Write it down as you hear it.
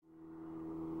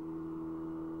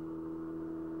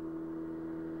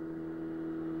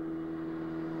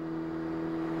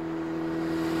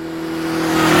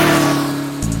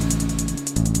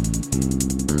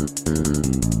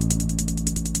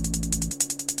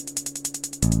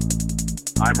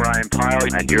I'm Ryan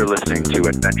Pyle, and you're listening to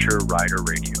Adventure Rider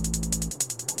Radio.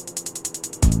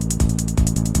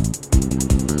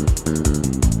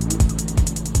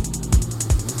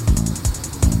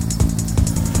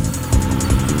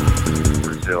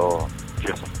 Brazil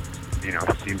just,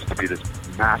 seems to be this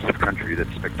massive country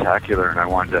that's spectacular, and I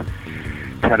wanted to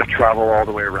kind of travel all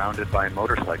the way around it by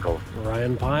motorcycle.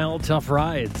 Ryan Pyle, Tough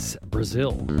Rides,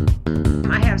 Brazil.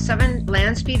 I have 7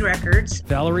 land speed records.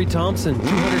 Valerie Thompson,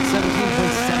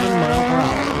 217.7 mile per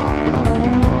hour.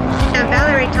 And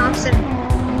Valerie Thompson,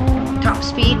 top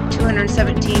speed,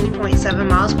 217.7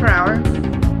 miles per hour.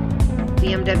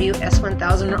 BMW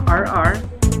S1000 RR.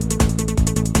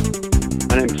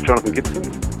 My name is Jonathan Gibson.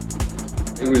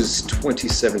 It was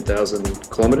 27,000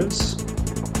 kilometers,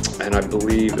 and I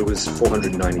believe it was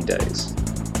 490 days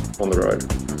on the road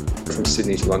from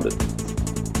Sydney to London.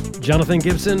 Jonathan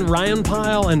Gibson, Ryan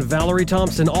Pyle, and Valerie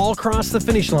Thompson all crossed the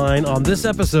finish line on this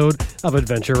episode of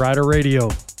Adventure Rider Radio.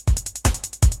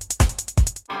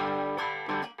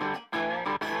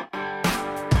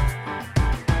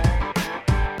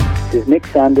 This is Nick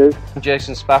Sanders. I'm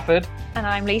Jason Spafford. And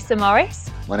I'm Lisa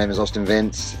Morris. My name is Austin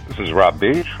Vince. This is Rob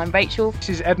Beach. I'm Rachel. This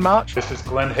is Ed March. This is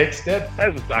Glenn Hickstead.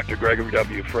 This is Dr. Gregory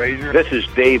W. Fraser. This is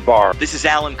Dave Barr. This is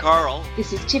Alan Carl.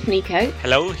 This is Tiffany Coate.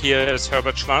 Hello, here is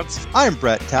Herbert Schwartz. I'm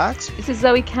Brett Tax. This is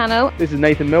Zoe Cano. This is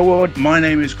Nathan Millward. My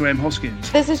name is Graham Hoskins.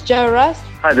 This is Joe Rust.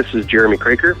 Hi, this is Jeremy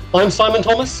Craker. I'm Simon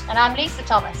Thomas. And I'm Lisa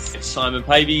Thomas. It's Simon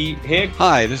Pavey here.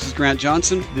 Hi, this is Grant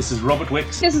Johnson. This is Robert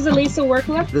Wicks. This is Elisa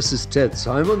Workler. This is Ted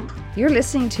Simon. You're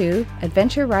listening to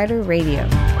Adventure Rider Radio.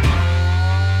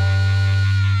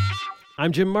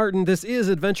 I'm Jim Martin. This is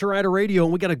Adventure Rider Radio,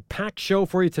 and we got a packed show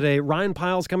for you today. Ryan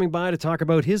Pyle's coming by to talk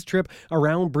about his trip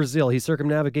around Brazil. He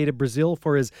circumnavigated Brazil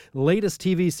for his latest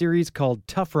TV series called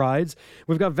Tough Rides.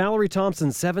 We've got Valerie Thompson,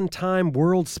 7-time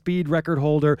world speed record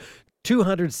holder,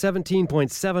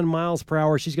 217.7 miles per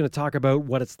hour. She's going to talk about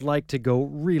what it's like to go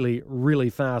really, really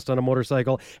fast on a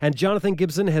motorcycle. And Jonathan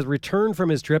Gibson has returned from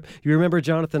his trip. You remember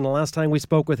Jonathan, the last time we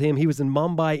spoke with him, he was in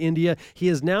Mumbai, India. He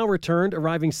has now returned,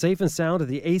 arriving safe and sound at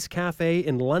the Ace Cafe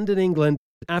in London, England,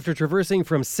 after traversing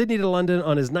from Sydney to London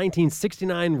on his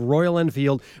 1969 Royal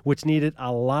Enfield, which needed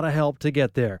a lot of help to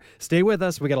get there. Stay with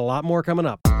us. We got a lot more coming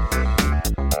up.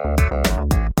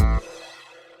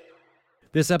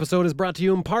 This episode is brought to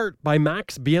you in part by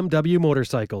Max BMW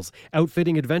Motorcycles,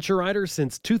 outfitting adventure riders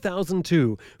since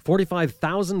 2002.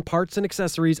 45,000 parts and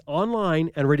accessories online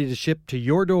and ready to ship to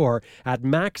your door at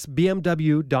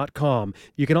maxbmw.com.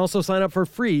 You can also sign up for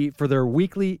free for their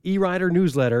weekly e-rider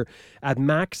newsletter at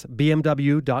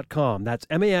maxbmw.com. That's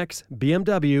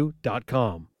maxbmw.com.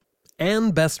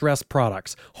 And Best Rest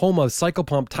Products, home of Cycle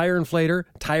Pump Tire Inflator,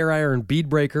 Tire Iron Bead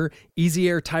Breaker, Easy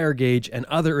Air Tire Gauge, and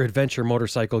other adventure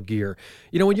motorcycle gear.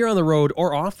 You know, when you're on the road,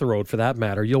 or off the road for that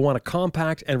matter, you'll want a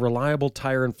compact and reliable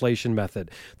tire inflation method.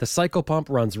 The Cycle Pump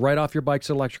runs right off your bike's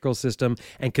electrical system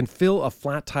and can fill a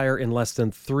flat tire in less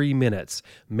than 3 minutes.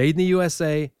 Made in the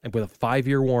USA and with a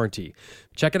 5-year warranty.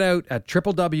 Check it out at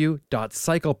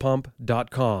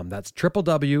www.cyclepump.com. That's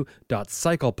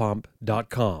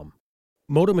www.cyclepump.com.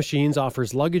 Moto Machines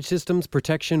offers luggage systems,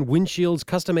 protection, windshields,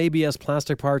 custom ABS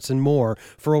plastic parts, and more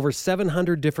for over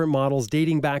 700 different models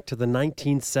dating back to the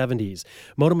 1970s.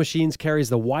 Moto Machines carries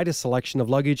the widest selection of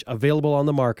luggage available on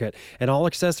the market, and all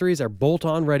accessories are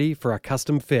bolt-on ready for a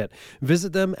custom fit.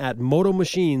 Visit them at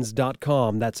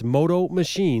motomachines.com. That's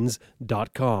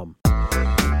motomachines.com.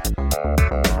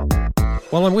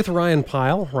 Well, I'm with Ryan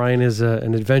Pyle. Ryan is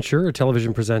an adventurer, a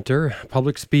television presenter,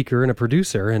 public speaker, and a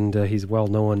producer, and he's well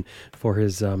known for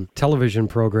his television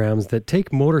programs that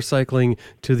take motorcycling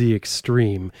to the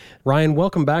extreme. Ryan,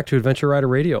 welcome back to Adventure Rider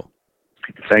Radio.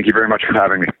 Thank you very much for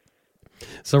having me.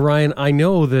 So, Ryan, I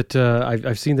know that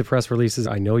I've seen the press releases.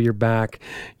 I know you're back.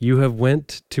 You have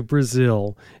went to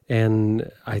Brazil and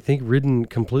I think ridden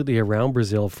completely around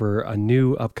Brazil for a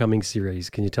new upcoming series.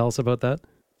 Can you tell us about that?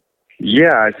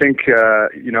 Yeah, I think,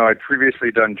 I'd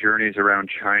previously done journeys around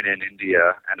China and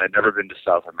India, and I'd never been to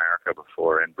South America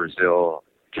before, and Brazil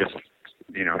just,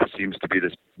 seems to be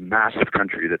this massive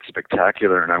country that's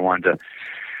spectacular, and I wanted to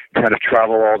kind of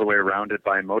travel all the way around it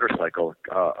by motorcycle,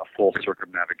 a full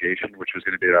circumnavigation, which was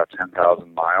going to be about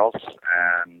 10,000 miles,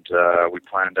 and we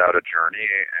planned out a journey,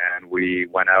 and we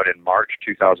went out in March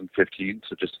 2015,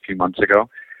 so just a few months ago,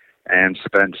 and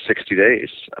spent 60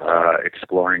 days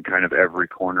exploring kind of every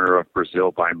corner of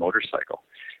Brazil by motorcycle.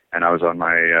 And I was on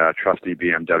my trusty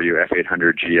BMW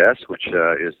F800 GS, which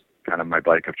is kind of my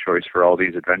bike of choice for all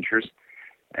these adventures.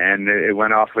 And it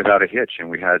went off without a hitch, and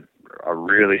we had a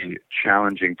really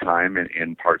challenging time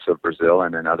in parts of Brazil,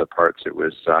 and in other parts it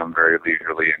was very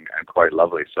leisurely and quite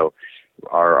lovely. So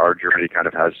our journey kind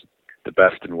of has the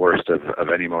best and worst of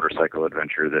any motorcycle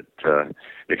adventure that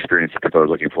experience that people are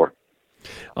looking for.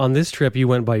 On this trip, you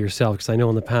went by yourself, because I know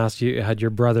in the past you had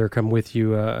your brother come with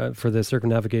you for the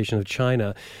circumnavigation of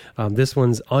China. This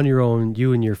one's on your own,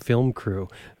 you and your film crew.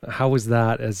 How was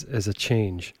that as a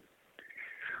change?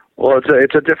 Well,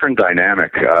 it's a different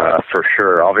dynamic for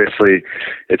sure. Obviously,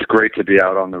 it's great to be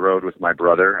out on the road with my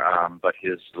brother, but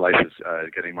his life is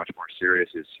getting much more serious.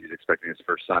 He's expecting his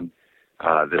first son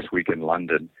this week in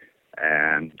London,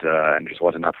 and just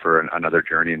wasn't up for another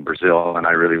journey in Brazil. And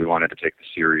I really wanted to take the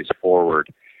series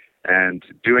forward. And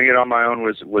doing it on my own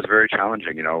was very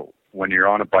challenging. You know, when you're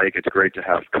on a bike, it's great to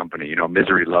have company. You know,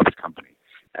 misery loves company,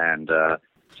 and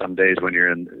some days when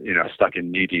you're stuck in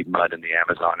knee-deep mud in the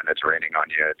Amazon and it's raining on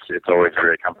you, it's always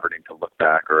very comforting to look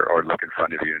back or look in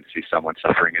front of you and see someone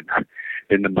suffering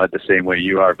in the mud the same way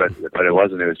you are, but it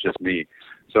wasn't. It was just me.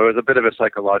 So it was a bit of a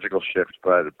psychological shift,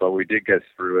 but we did get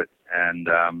through it, and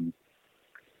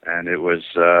it was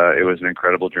an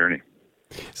incredible journey.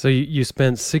 So you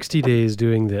spent 60 days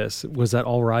doing this. Was that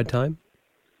all ride time?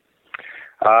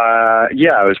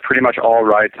 Yeah, it was pretty much all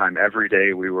ride time. Every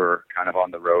day we were kind of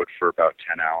on the road for about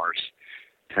 10 hours,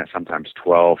 sometimes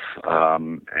 12.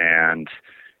 And,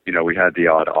 you know, we had the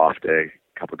odd off day.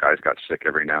 A couple guys got sick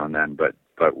every now and then, but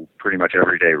pretty much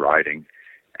every day riding.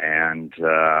 And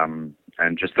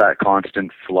just that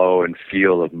constant flow and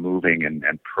feel of moving and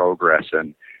progress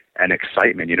and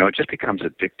excitement, you know, it just becomes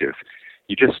addictive.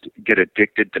 You just get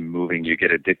addicted to moving. You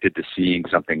get addicted to seeing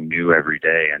something new every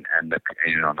day, and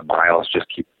the miles just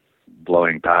keep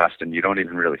blowing past, and you don't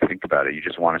even really think about it. You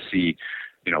just want to see,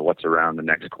 you know, what's around the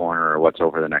next corner or what's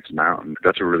over the next mountain.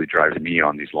 That's what really drives me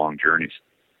on these long journeys.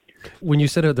 When you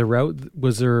set out the route,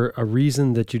 was there a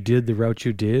reason that you did the route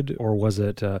you did, or was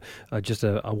it just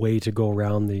a way to go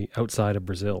around the outside of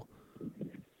Brazil?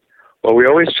 Well, I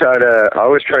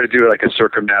always try to do like a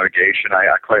circumnavigation.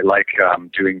 I quite like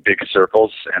doing big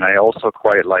circles, and I also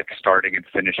quite like starting and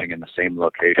finishing in the same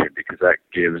location because that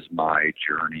gives my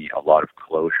journey a lot of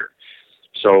closure.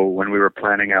 So when we were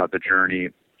planning out the journey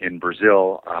in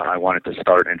Brazil, I wanted to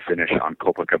start and finish on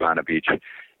Copacabana Beach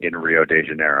in Rio de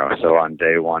Janeiro. So on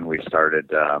day one, we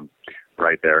started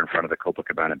right there in front of the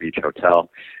Copacabana Beach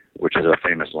Hotel, which is a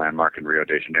famous landmark in Rio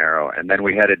de Janeiro. And then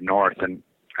we headed north, and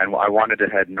I wanted to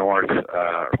head north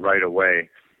right away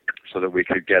so that we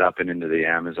could get up and into the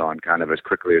Amazon kind of as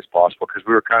quickly as possible, because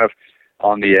we were kind of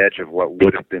on the edge of what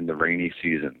would have been the rainy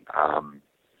season.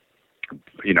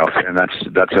 You know, and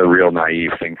that's a real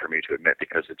naive thing for me to admit,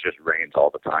 because it just rains all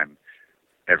the time,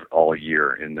 all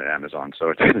year in the Amazon. So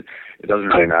it doesn't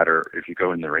really matter if you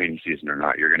go in the rainy season or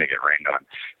not, you're going to get rained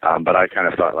on. But I kind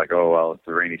of thought like, oh, well, it's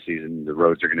the rainy season, the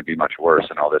roads are going to be much worse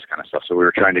and all this kind of stuff. So we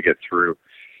were trying to get through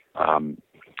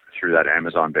that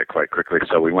Amazon bit quite quickly.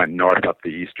 So we went north up the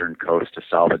eastern coast to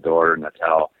Salvador and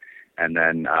Natal, and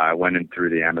then went in through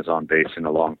the Amazon basin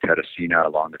along Teresina,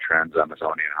 along the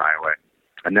Trans-Amazonian Highway.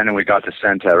 And then when we got to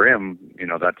Santarém, you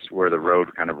know, that's where the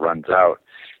road kind of runs out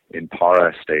in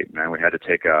Para State, and we had to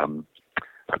take a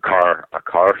car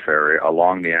ferry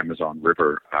along the Amazon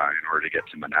River in order to get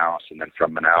to Manaus. And then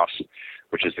from Manaus,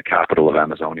 which is the capital of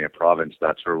Amazonia province,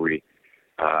 that's where we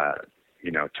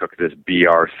took this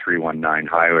BR-319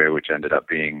 highway, which ended up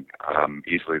being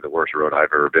easily the worst road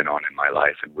I've ever been on in my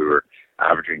life. And we were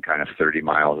averaging kind of 30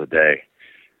 miles a day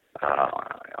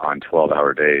on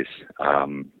 12-hour days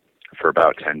for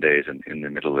about 10 days in the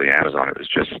middle of the Amazon. It was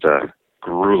just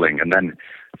grueling. And then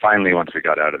finally, once we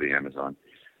got out of the Amazon,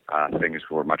 things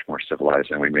were much more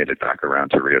civilized, and we made it back around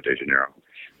to Rio de Janeiro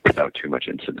without too much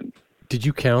incident. Did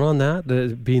you count on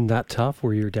that, being that tough,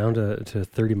 where you're down to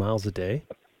 30 miles a day?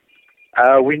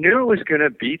 We knew it was going to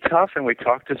be tough, and we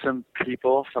talked to some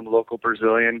people, some local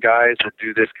Brazilian guys that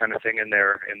do this kind of thing in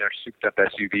their souped-up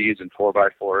SUVs and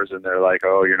 4x4s, and they're like,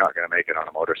 "Oh, you're not going to make it on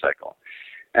a motorcycle."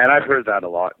 And I've heard that a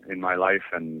lot in my life,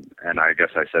 and I guess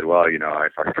I said, well, you know,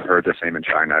 I've heard the same in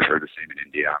China, I've heard the same in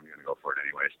India, I'm going to go for it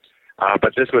anyways.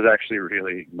 But this was actually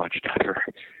really much tougher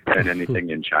than anything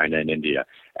in China and India.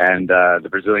 And the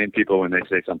Brazilian people, when they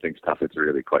say something's tough, it's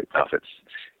really quite tough.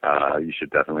 You should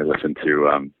definitely listen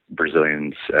to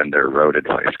Brazilians and their road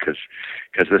advice, because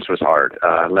this was hard.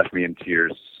 Left me in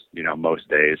tears, you know, most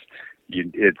days.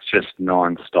 It's just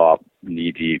nonstop,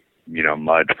 knee-deep, you know,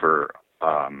 mud for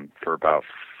about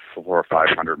 400 or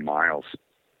 500 miles.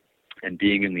 And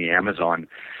being in the Amazon,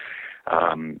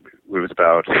 it was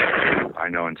about, I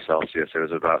know in Celsius, it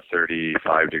was about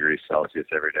 35 degrees Celsius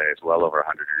every day. It's well over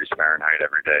 100 degrees Fahrenheit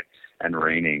every day, and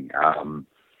raining.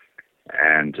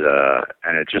 And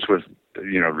it just was,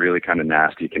 you know, really kind of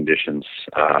nasty conditions.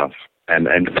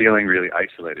 and feeling really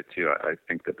isolated too. I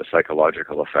think that the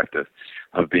psychological effect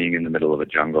of being in the middle of a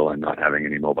jungle and not having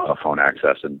any mobile phone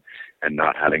access and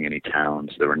not having any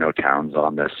towns. There were no towns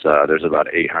on this. There's about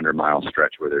 800-mile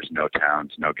stretch where there's no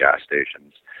towns, no gas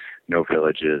stations, no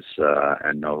villages,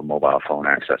 and no mobile phone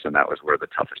access, and that was where the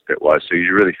toughest bit was. So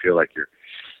you really feel like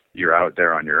you're out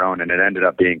there on your own, and it ended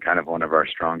up being kind of one of our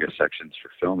strongest sections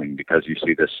for filming because you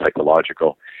see this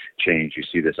psychological change, you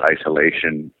see this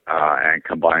isolation, and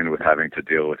combined with having to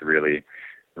deal with really,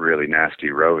 really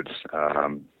nasty roads,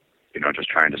 just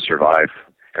trying to survive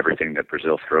everything that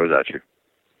Brazil throws at you.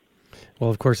 Well,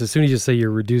 of course, as soon as you say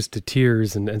you're reduced to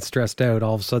tears and stressed out,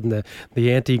 all of a sudden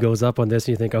the ante goes up on this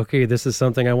and you think, okay, this is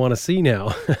something I want to see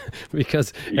now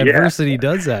because adversity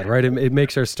does that, right? It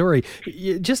makes our story.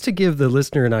 Just to give the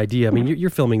listener an idea, I mean, you're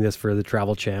filming this for the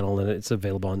Travel Channel and it's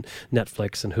available on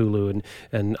Netflix and Hulu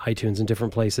and iTunes and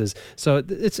different places. So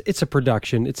it's a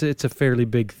production. It's a fairly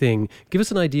big thing. Give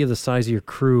us an idea of the size of your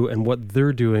crew and what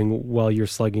they're doing while you're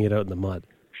slugging it out in the mud.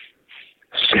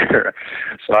 Sure.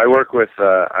 So I work with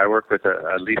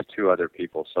at least two other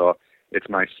people. So it's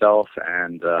myself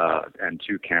and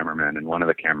two cameramen, and one of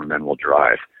the cameramen will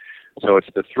drive. So it's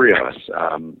the three of us,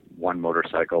 one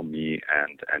motorcycle, me,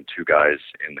 and two guys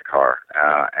in the car.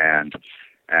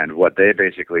 And what they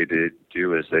basically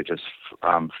do is they just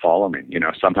follow me.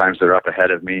 Sometimes they're up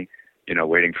ahead of me,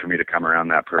 waiting for me to come around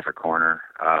that perfect corner.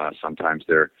 Sometimes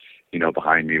they're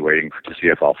behind me waiting to see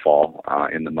if I'll fall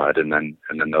in the mud, and then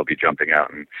they'll be jumping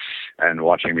out and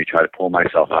watching me try to pull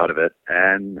myself out of it.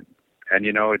 And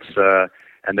it's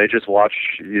and they just watch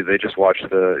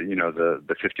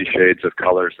the 50 shades of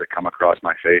colors that come across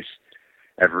my face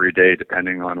every day,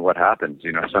 depending on what happens.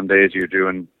 Some days you're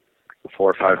doing 400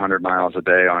 or 500 miles a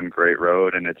day on great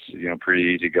road, and it's pretty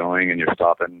easy going, and you're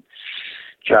stopping,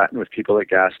 chatting with people at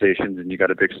gas stations, and you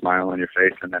got a big smile on your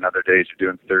face. And then other days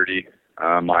you're doing 30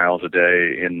 miles a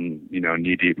day in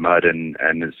knee-deep mud, and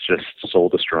it's just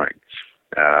soul-destroying.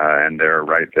 And they're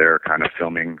right there, kind of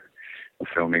filming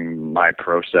my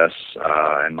process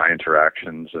and my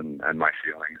interactions and my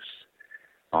feelings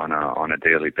on a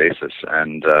daily basis.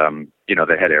 And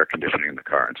they had air conditioning in the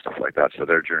car and stuff like that, so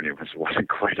their journey wasn't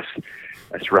quite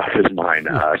as rough as mine,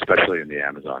 especially in the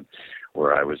Amazon,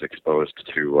 where I was exposed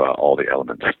to all the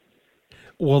elements.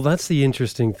 Well, that's the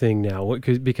interesting thing now,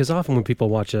 because often when people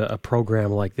watch a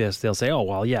program like this, they'll say, "Oh,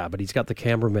 well, yeah, but he's got the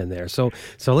cameraman there." So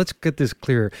let's get this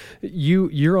clear.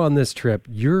 You're on this trip.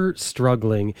 You're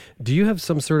struggling. Do you have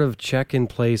some sort of check in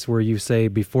place where you say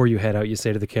before you head out, you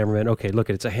say to the cameraman, "Okay, look,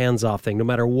 it's a hands-off thing. No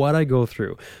matter what I go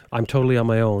through, I'm totally on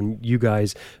my own. You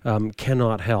guys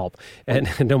cannot help, and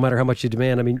no matter how much you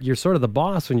demand, I mean, you're sort of the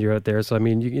boss when you're out there. So I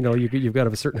mean, you've got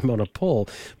a certain amount of pull.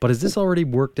 But is this already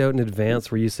worked out in advance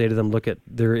where you say to them, "Look,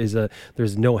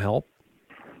 there's no help"?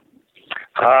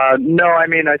 No, I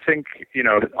mean, I think,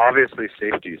 obviously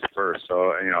safety is first.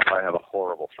 So, if I have a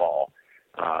horrible fall,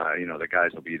 the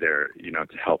guys will be there,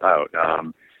 to help out.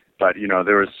 But,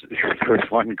 there was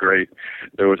one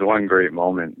great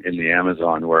moment in the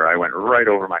Amazon where I went right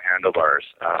over my handlebars,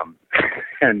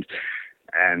 and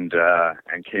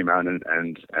came out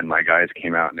and my guys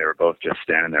came out and they were both just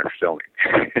standing there filming.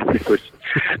 it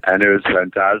was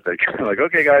fantastic. Like,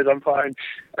 okay guys, I'm fine.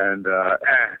 And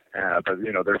but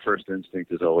their first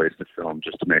instinct is always to film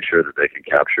just to make sure that they can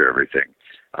capture everything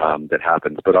that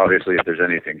happens. But obviously if there's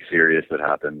anything serious that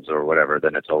happens or whatever,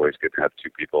 then it's always good to have two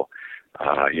people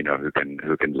who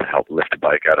can help lift a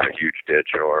bike out of a huge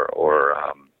ditch or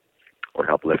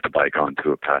help lift a bike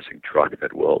onto a passing truck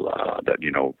that will,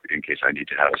 in case I need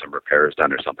to have some repairs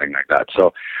done or something like that.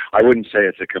 So I wouldn't say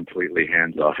it's a completely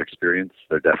hands-off experience.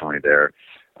 They're definitely there.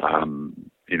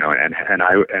 And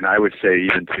I would say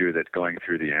even too that going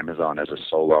through the Amazon as a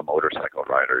solo motorcycle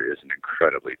rider is an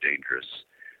incredibly dangerous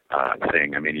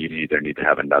thing. I mean, you either need to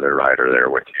have another rider there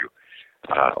with you,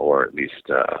 or at least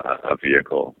a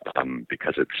vehicle,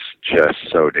 because it's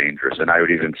just so dangerous. And I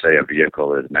would even say a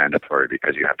vehicle is mandatory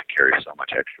because you have to carry so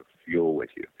much extra fuel with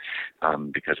you,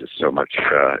 because it's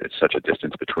such a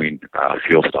distance between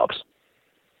fuel stops.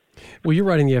 Well, you're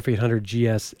riding the F800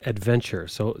 GS Adventure,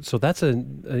 so that's a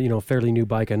fairly new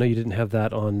bike. I know you didn't have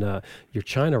that on your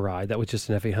China ride. That was just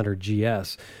an F800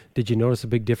 GS. Did you notice a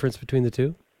big difference between the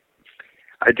two?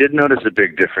 I did notice a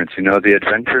big difference. The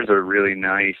Adventures are a really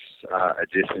nice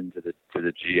addition to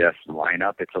the GS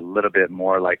lineup. It's a little bit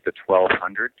more like the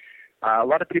 1200. A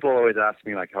lot of people always ask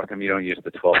me, like, how come you don't use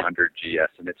the 1200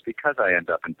 GS? And it's because I end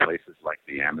up in places like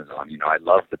the Amazon. I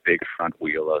love the big front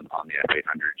wheel on the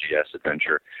F800 GS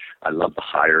Adventure. I love the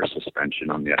higher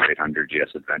suspension on the F800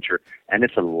 GS Adventure. And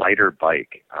it's a lighter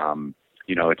bike.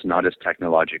 it's not as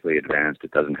technologically advanced.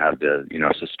 It doesn't have the,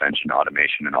 suspension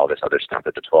automation and all this other stuff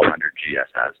that the 1200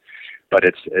 GS has. But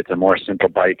it's a more simple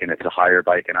bike, and it's a higher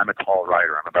bike, and I'm a tall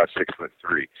rider. I'm about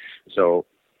 6'3". So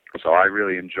I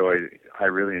really enjoy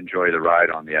the ride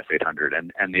on the F800,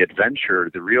 and the adventure.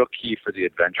 The real key for the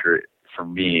adventure for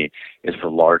me is the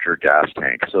larger gas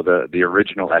tank. So the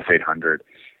original F800,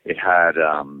 it had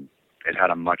a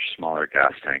much smaller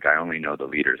gas tank. I only know the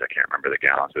liters. I can't remember the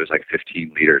gallons. It was like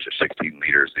 15 liters or 16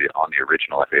 liters on the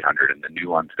original F800, and the new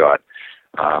one's got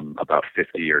about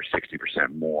 50 or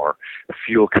 60% more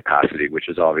fuel capacity, which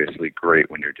is obviously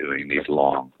great when you're doing these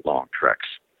long treks.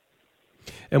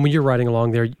 And when you're riding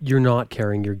along there, you're not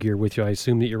carrying your gear with you. I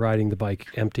assume that you're riding the bike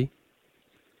empty?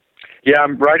 Yeah,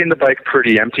 I'm riding the bike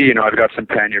pretty empty. I've got some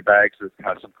pannier bags that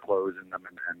have some clothes in them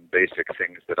and basic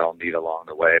things that I'll need along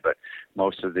the way. But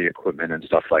most of the equipment and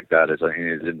stuff like that is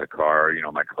in the car.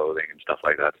 My clothing and stuff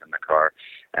like that's in the car.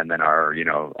 And then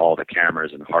all the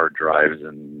cameras and hard drives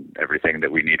and everything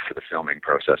that we need for the filming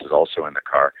process is also in the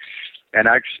car. And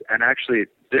actually,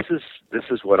 this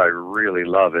is what I really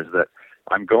love, is that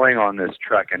I'm going on this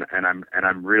trek, and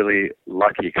I'm really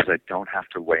lucky because I don't have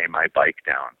to weigh my bike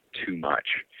down too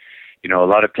much. A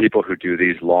lot of people who do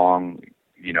these long,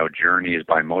 journeys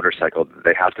by motorcycle,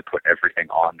 they have to put everything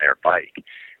on their bike,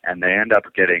 and they end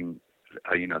up getting,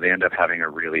 they end up having a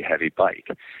really heavy bike,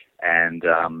 and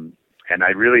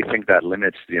I really think that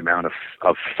limits the amount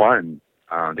of fun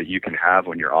that you can have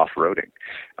when you're off-roading,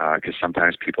 because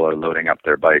sometimes people are loading up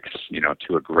their bikes,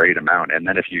 to a great amount, and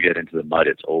then if you get into the mud,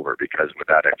 it's over, because with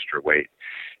that extra weight,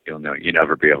 you'll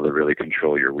never be able to really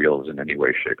control your wheels in any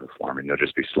way, shape, or form, and you'll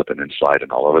just be slipping and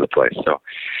sliding all over the place. So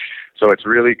it's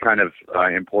really kind of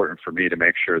important for me to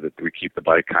make sure that we keep the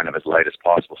bike kind of as light as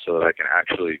possible, so that I can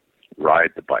actually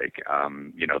ride the bike,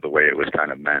 the way it was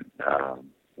kind of meant,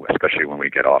 especially when we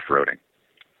get off-roading.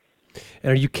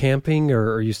 And are you camping,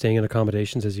 or are you staying in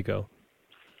accommodations as you go?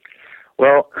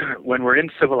 Well, when we're in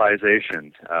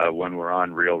civilization, when we're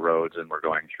on real roads and we're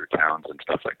going through towns and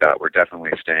stuff like that, we're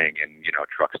definitely staying in,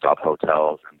 truck stop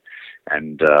hotels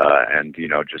and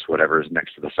just whatever is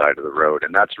next to the side of the road.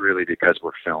 And that's really because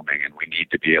we're filming, and we need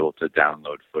to be able to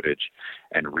download footage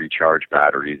and recharge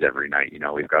batteries every night.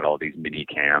 We've got all these mini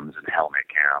cams and helmet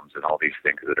cams and all these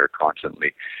things that are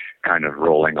constantly kind of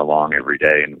rolling along every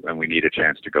day, and we need a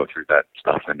chance to go through that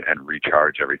stuff and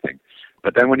recharge everything.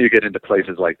 But then when you get into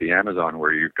places like the Amazon,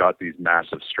 where you've got these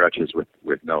massive stretches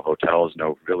with no hotels,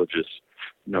 no villages,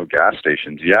 no gas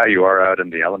stations, you are out in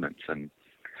the elements. And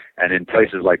in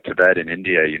places like Tibet in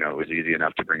India, it was easy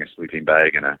enough to bring a sleeping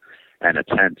bag and a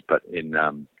tent. But in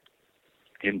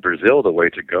Brazil, the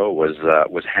way to go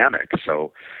was hammock.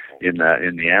 So in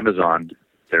the Amazon,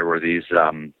 there were these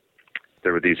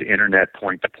internet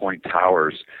point-to-point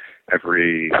towers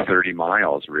every 30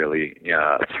 miles, really,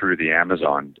 through the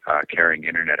Amazon, carrying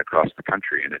internet across the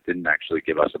country. And it didn't actually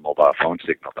give us a mobile phone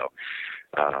signal, though.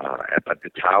 But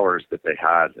the towers that they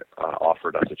had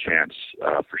offered us a chance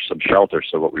for some shelter.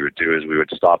 So what we would do is we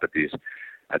would stop at these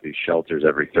shelters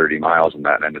every 30 miles, and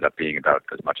that ended up being about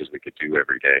as much as we could do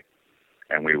every day.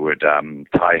 And we would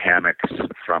tie hammocks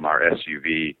from our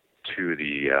SUV to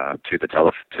the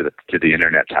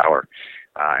internet tower,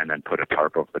 and then put a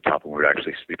tarp over the top, and we would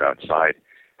actually sleep outside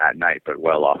at night, but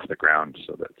well off the ground,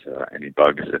 so that any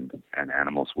bugs and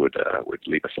animals would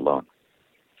leave us alone.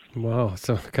 Wow,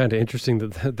 so kind of interesting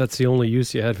that's the only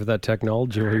use you had for that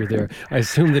technology while you're there. I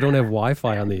assume they don't have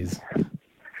Wi-Fi on these.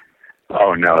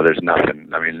 Oh, no, there's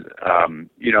nothing. I mean,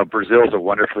 Brazil's a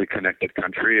wonderfully connected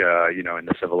country. In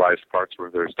the civilized parts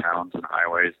where there's towns and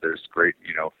highways, there's great,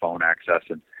 phone access.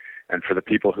 And for the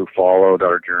people who followed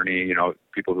our journey,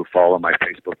 people who follow my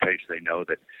Facebook page, they know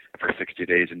that for 60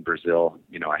 days in Brazil,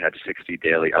 I had 60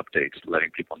 daily updates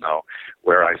letting people know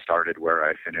where I started, where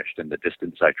I finished, and the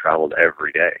distance I traveled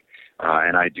every day.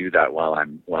 And I do that while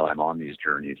I'm on these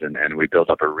journeys. And we built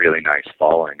up a really nice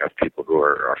following of people who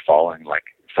are following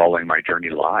my journey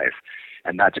live.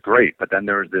 And that's great. But then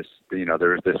there was this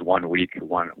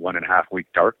 1.5 week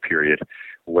dark period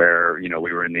where,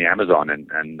 we were in the Amazon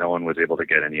and no one was able to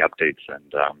get any updates.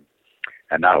 And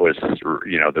that was,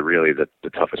 the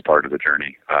toughest part of the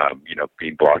journey,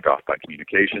 being blocked off by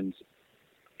communications,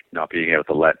 not being able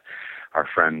to let our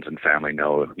friends and family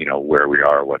know, where we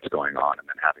are, what's going on, and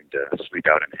then having to sleep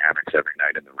out in hammocks every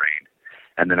night in the rain.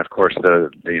 And then, of course,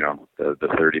 the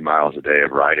 30 miles a day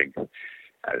of riding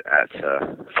at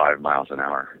 5 miles an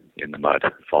hour in the mud,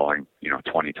 falling,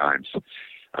 20 times,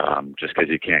 just because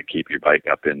you can't keep your bike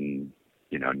up in,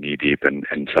 knee deep and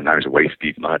sometimes waist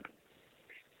deep mud.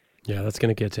 Yeah, that's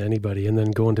going to get to anybody. And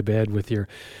then going to bed with your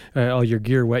all your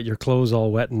gear wet, your clothes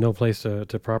all wet, and no place to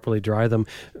properly dry them.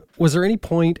 Was there any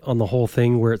point on the whole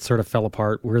thing where it sort of fell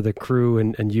apart, where the crew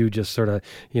and you just sort of,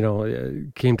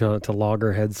 came to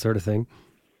loggerheads sort of thing?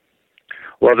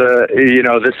 Well,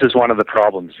 this is one of the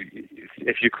problems.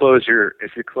 If you close your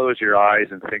eyes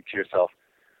and think to yourself,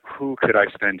 who could I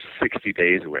spend 60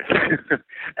 days with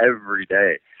every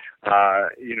day?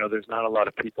 There's not a lot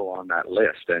of people on that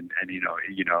list, and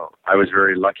I was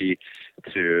very lucky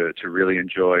to really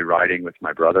enjoy riding with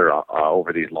my brother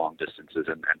over these long distances,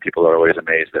 and people are always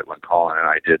amazed that when Colin and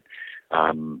I did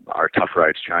our Tough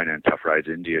Rides China and Tough Rides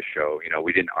India show,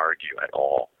 we didn't argue at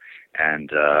all, and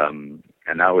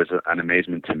that was an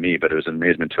amazement to me, but it was an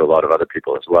amazement to a lot of other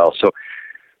people as well. So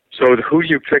who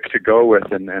you pick to go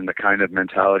with and the kind of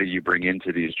mentality you bring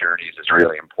into these journeys is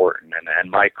really important.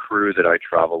 And my crew that I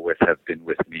travel with have been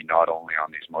with me not only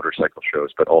on these motorcycle shows,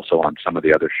 but also on some of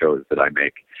the other shows that I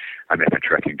make. I make a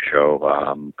trekking show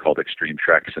called Extreme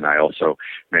Treks, and I also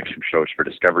make some shows for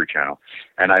Discovery Channel.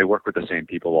 And I work with the same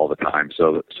people all the time.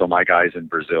 So my guys in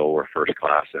Brazil were first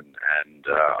class and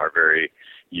are very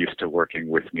used to working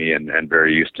with me and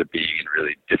very used to being in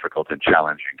really difficult and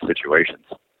challenging situations.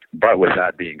 But with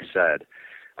that being said,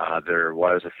 there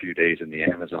was a few days in the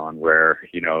Amazon where,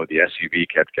 the SUV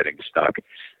kept getting stuck.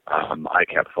 I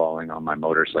kept falling on my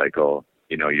motorcycle.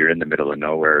 You're in the middle of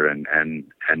nowhere and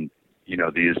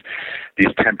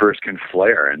these tempers can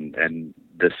flare and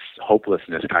this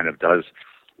hopelessness kind of does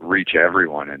reach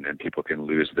everyone and people can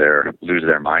lose their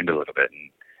mind a little bit.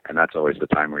 And that's always the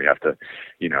time where you have to,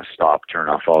 stop, turn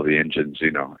off all the engines,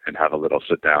 and have a little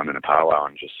sit down in a powwow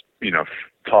and just,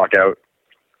 talk out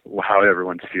how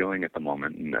everyone's feeling at the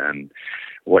moment and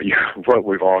what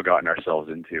we've all gotten ourselves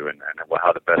into and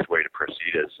how the best way to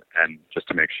proceed is, and just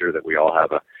to make sure that we all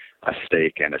have a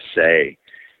stake and a say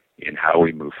in how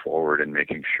we move forward and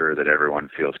making sure that everyone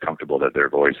feels comfortable that their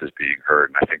voice is being heard.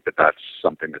 And I think that that's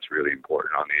something that's really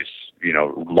important on these,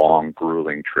 long,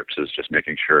 grueling trips, is just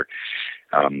making sure,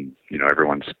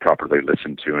 everyone's properly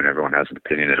listened to and everyone has an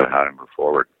opinion about how to move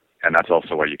forward. And that's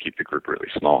also why you keep the group really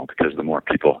small, because the more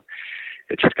people,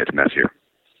 it just gets messier.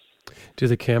 Do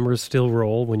the cameras still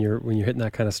roll when you're hitting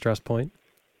that kind of stress point?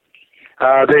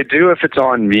 They do if it's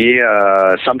on me.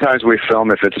 Sometimes we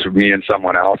film if it's me and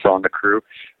someone else on the crew.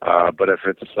 But if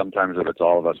it's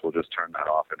all of us, we'll just turn that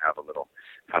off and have a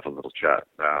little chat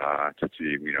to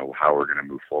see how we're going to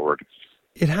move forward.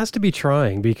 It has to be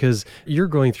trying because you're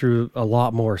going through a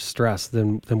lot more stress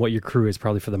than what your crew is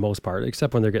probably for the most part,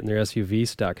 except when they're getting their SUV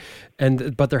stuck.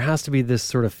 But there has to be this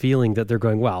sort of feeling that they're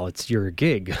going, well, it's your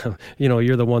gig.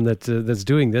 You're the one that's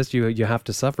doing this. You have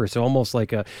to suffer. So almost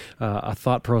like a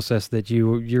thought process that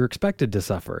you're expected to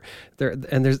suffer.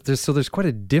 There's quite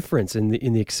a difference in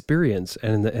the experience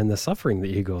and the suffering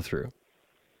that you go through.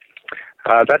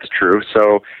 That's true.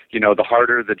 So, the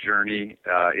harder the journey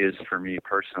is for me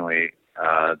personally,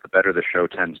 the better the show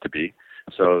tends to be.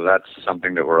 So that's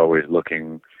something that we're always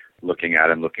looking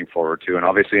at and looking forward to. And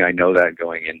obviously I know that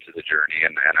going into the journey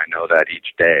and I know that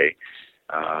each day,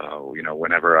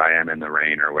 whenever I am in the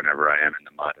rain or whenever I am in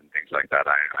the mud and things like that,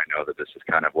 I know that this is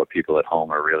kind of what people at home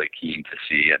are really keen to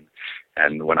see.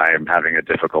 And when I am having a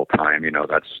difficult time,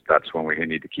 that's when we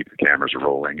need to keep the cameras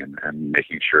rolling and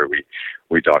making sure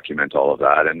we document all of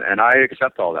that. And I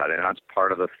accept all that, and that's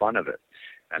part of the fun of it.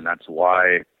 And that's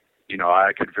why,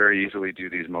 I could very easily do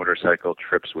these motorcycle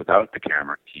trips without the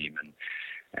camera team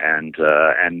and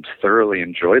thoroughly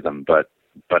enjoy them. But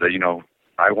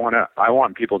I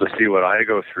want people to see what I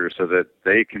go through so that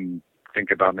they can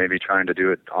think about maybe trying to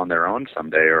do it on their own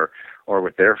someday or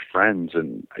with their friends.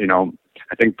 And,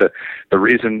 I think the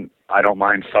reason I don't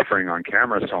mind suffering on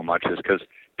camera so much is because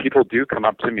people do come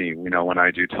up to me, when I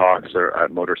do talks or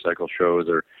at motorcycle shows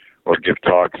or give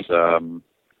talks,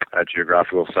 at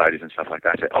geographical societies and stuff like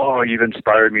that. I say, oh, you've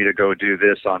inspired me to go do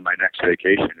this on my next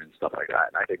vacation and stuff like that.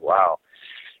 And I think, wow,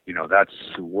 that's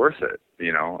worth it,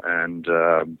 and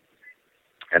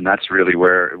that's really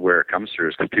where it comes through,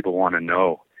 is because people want to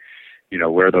know,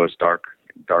 where those dark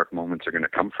moments are going to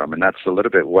come from. And that's a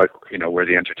little bit where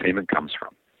the entertainment comes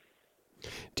from.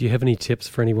 Do you have any tips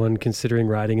for anyone considering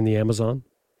riding in the Amazon?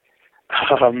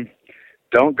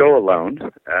 Don't go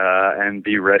alone, and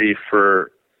be ready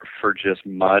for just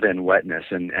mud and wetness.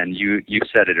 And you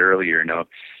said it earlier,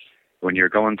 when you're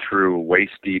going through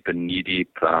waist deep and knee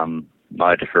deep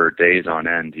mud for days on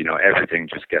end, everything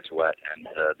just gets wet, and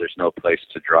there's no place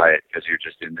to dry it because you're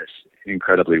just in this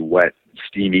incredibly wet,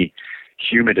 steamy,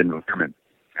 humid environment.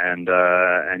 And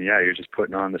you're just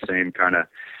putting on the same kind of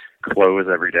clothes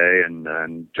every day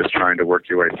and just trying to work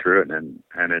your way through it. And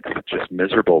it's just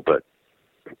miserable, but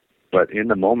but in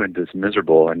the moment it's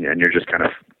miserable, and you're just kind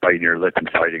of biting your lip and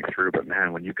fighting through. But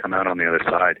man, when you come out on the other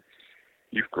side,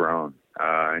 you've grown,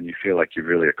 and you feel like you've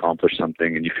really accomplished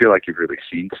something, and you feel like you've really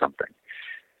seen something.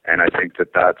 And I think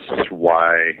that that's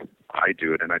why I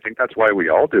do it, and I think that's why we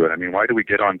all do it. I mean, why do we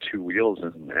get on two wheels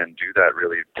and do that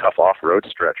really tough off-road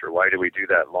stretch, or why do we do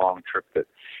that long trip that,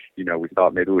 we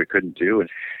thought maybe we couldn't do? And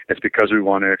it's because we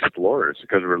want to explore. It's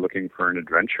because we're looking for an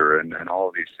adventure, and all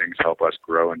of these things help us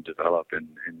grow and develop in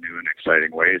new and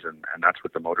exciting ways, and that's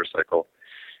what the motorcycle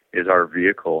is, our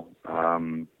vehicle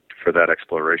for that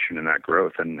exploration and that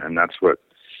growth, and that's what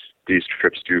these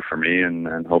trips do for me, and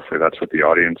hopefully that's what the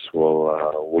audience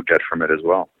will get from it as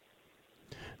well.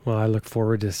 Well, I look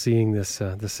forward to seeing this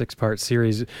the 6-part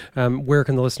series. Where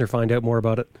can the listener find out more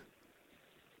about it?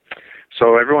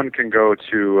 So everyone can go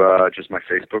to just my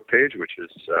Facebook page, which is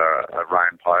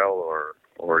Ryan Pyle,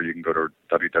 or you can go to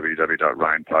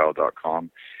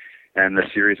www.ryanpyle.com. And the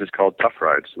series is called Tough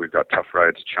Rides. We've got Tough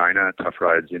Rides China, Tough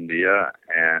Rides India,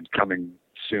 and coming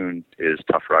soon is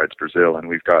Tough Rides Brazil. And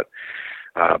we've got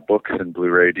books and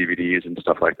Blu-ray DVDs and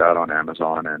stuff like that on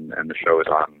Amazon, and the show is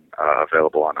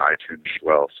available on iTunes as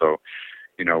well. So,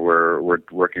 we're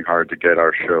working hard to get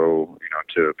our show,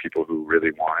 to people who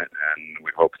really want it, and we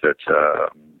hope that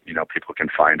people can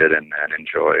find it and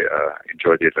enjoy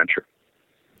the adventure.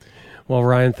 Well,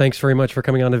 Ryan, thanks very much for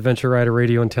coming on Adventure Rider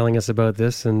Radio and telling us about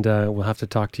this, and we'll have to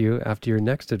talk to you after your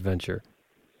next adventure.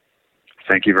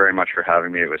 Thank you very much for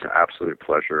having me. It was an absolute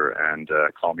pleasure, and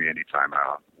call me anytime.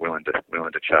 I'm willing to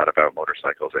chat about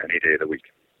motorcycles any day of the week.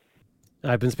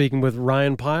 I've been speaking with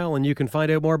Ryan Pyle, and you can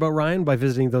find out more about Ryan by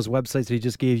visiting those websites that he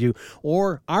just gave you,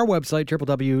 or our website,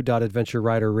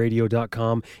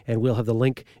 www.adventureriderradio.com, and we'll have the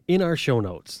link in our show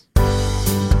notes.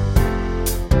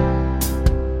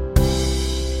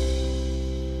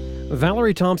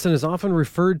 Valerie Thompson is often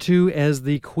referred to as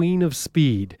the Queen of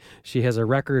Speed. She has a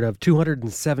record of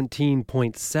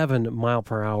 217.7 mile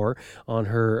per hour on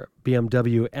her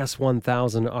BMW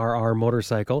S1000RR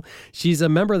motorcycle. She's a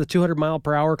member of the 200 mile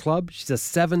per hour club. She's a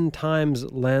 7 times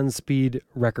land speed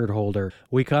record holder.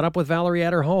 We caught up with Valerie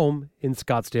at her home in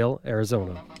Scottsdale,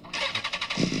 Arizona.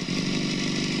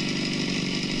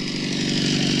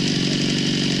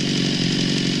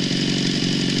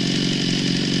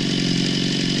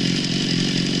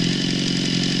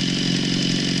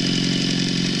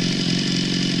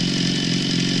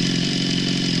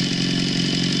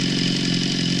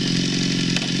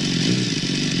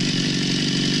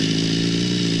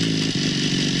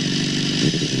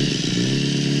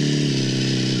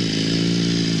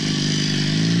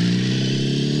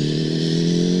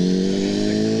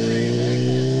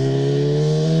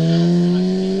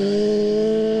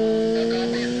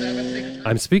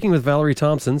 I'm speaking with Valerie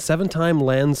Thompson, 7-time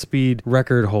land speed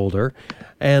record holder,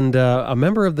 and a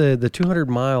member of the 200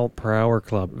 mile per hour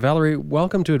club. Valerie,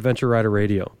 welcome to Adventure Rider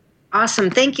Radio. Awesome.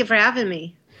 Thank you for having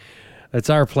me. It's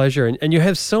our pleasure. And you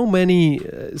have so many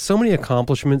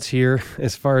accomplishments here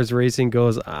as far as racing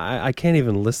goes. I can't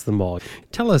even list them all.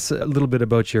 Tell us a little bit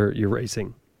about your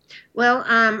racing. Well,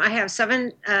 I have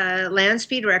 7 land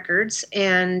speed records,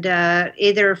 and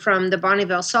either from the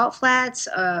Bonneville Salt Flats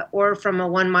or from a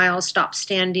 1 mile stop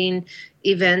standing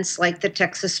events like the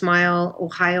Texas Mile,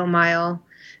 Ohio Mile,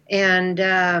 and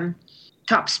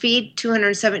top speed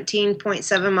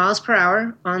 217.7 miles per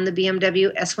hour on the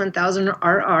BMW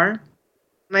S1000RR.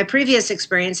 My previous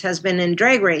experience has been in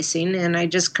drag racing, and I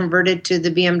just converted to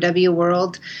the BMW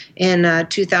world in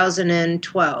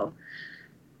 2012.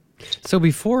 So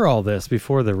before all this,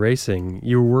 before the racing,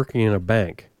 you were working in a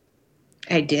bank.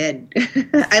 I did.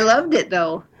 I loved it,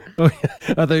 though. Oh, yeah.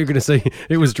 I thought you were going to say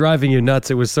it was driving you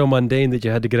nuts. It was so mundane that you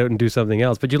had to get out and do something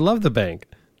else. But you loved the bank.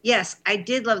 Yes, I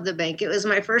did love the bank. It was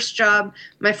my first job,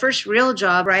 my first real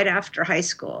job right after high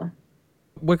school.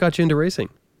 What got you into racing?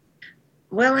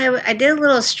 Well, I did a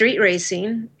little street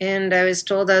racing, and I was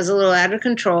told I was a little out of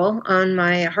control on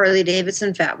my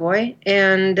Harley-Davidson Fat Boy.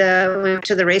 And we went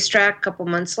to the racetrack a couple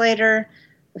months later,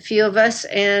 a few of us,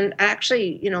 and I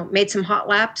actually, made some hot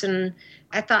laps. And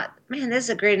I thought, man, this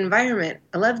is a great environment.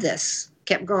 I love this.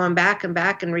 Kept going back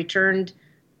and returned,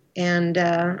 and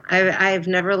I've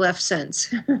never left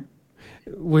since.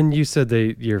 When you said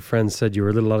your friends said you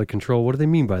were a little out of control, what do they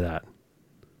mean by that?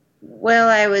 Well,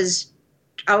 I was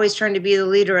always trying to be the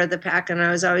leader of the pack, and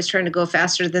I was always trying to go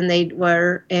faster than they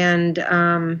were, and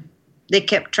they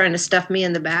kept trying to stuff me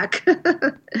in the back.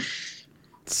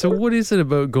 So what is it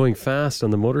about going fast on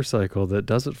the motorcycle that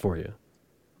does it for you?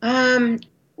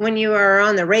 When you are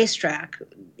on the racetrack,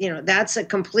 that's a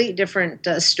complete different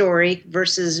story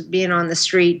versus being on the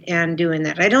street and doing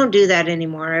that. I don't do that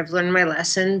anymore. I've learned my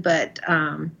lesson, but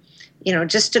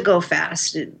just to go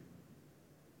fast,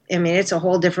 I mean, it's a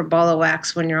whole different ball of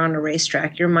wax when you're on a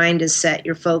racetrack. Your mind is set,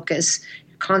 your focus,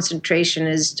 your concentration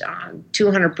is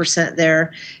 200%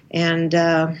 there. And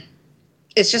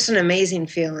it's just an amazing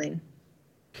feeling.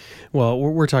 Well,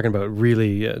 we're talking about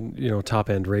really,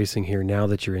 top-end racing here now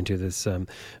that you're into this,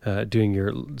 doing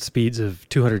your speeds of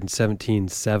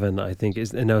 217.7, I think.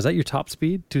 And now, is that your top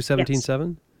speed,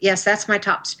 217.7? Yes, that's my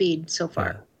top speed so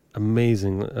far.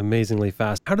 Amazingly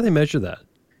fast. How do they measure that?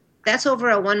 That's over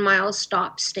a 1 mile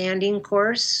stop standing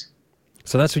course.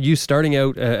 So that's what you starting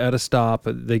out at a stop,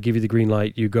 they give you the green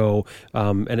light, you go,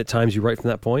 and it times you right from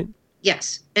that point?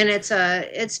 Yes, and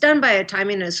it's done by a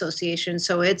timing association,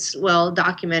 so it's well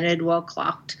documented, well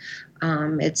clocked.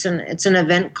 It's an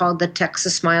event called the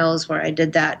Texas Miles where I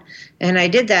did that, and I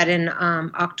did that in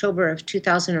October of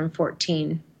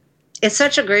 2014. It's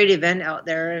such a great event out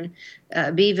there, and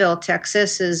Beeville,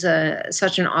 Texas is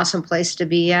such an awesome place to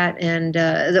be at, and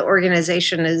the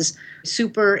organization is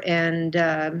super, and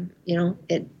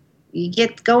you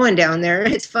get going down there.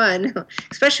 It's fun,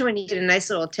 especially when you get a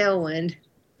nice little tailwind.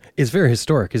 It's very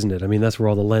historic, isn't it? I mean, that's where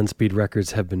all the land speed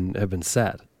records have been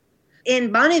set. In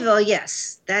Bonneville,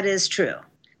 yes, that is true.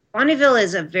 Bonneville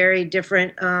is a very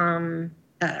different. Bonneville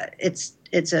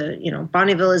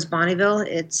is Bonneville.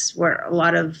 It's where a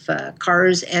lot of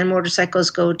cars and motorcycles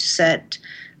go to set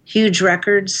huge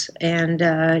records, and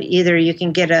either you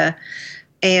can get a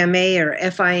AMA or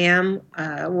FIM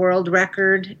world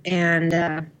record,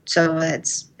 and so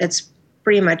it's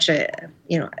pretty much a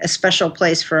special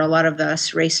place for a lot of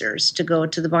us racers to go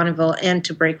to the Bonneville and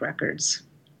to break records.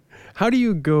 How do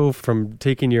you go from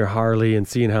taking your Harley and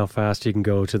seeing how fast you can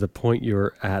go to the point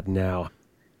you're at now?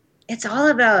 It's all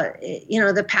about,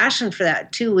 the passion for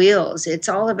that two wheels. It's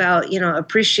all about,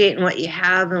 appreciating what you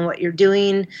have and what you're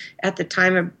doing at the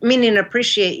time. Meaning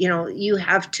appreciate, you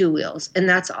have two wheels and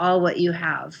that's all what you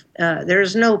have.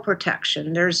 There's no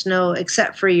protection. There's no,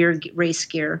 except for your race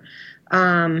gear.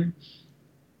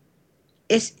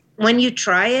 It's when you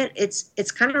try it, it's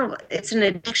an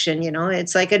addiction,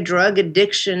 it's like a drug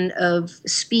addiction of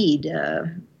speed.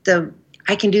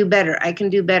 I can do better.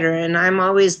 And I'm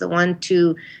always the one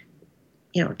to,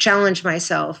 challenge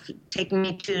myself, take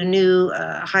me to new,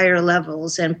 higher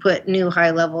levels and put new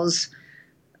high levels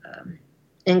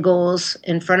and goals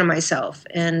in front of myself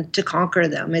and to conquer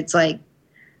them. It's like,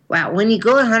 wow, when you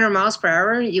go 100 miles per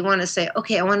hour, you want to say,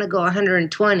 okay, I want to go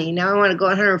 120. Now I want to go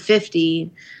 150.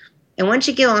 And once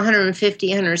you get 150,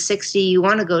 160, you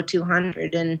want to go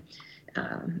 200. And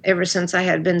ever since I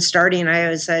had been starting, I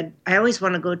always said, I always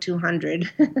want to go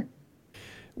 200.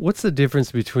 What's the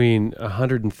difference between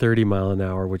 130 mile an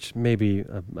hour, which maybe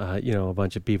a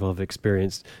bunch of people have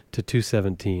experienced, to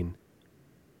 217?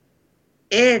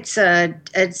 It's a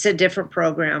different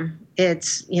program.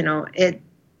 It's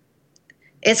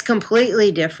it's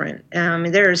completely different.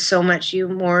 There's so much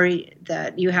more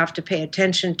that you have to pay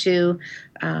attention to.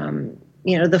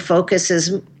 The focus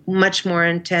is much more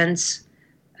intense.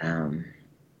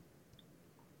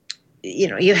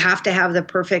 You have to have the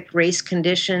perfect race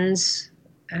conditions.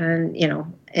 And,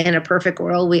 in a perfect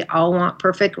world, we all want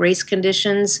perfect race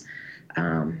conditions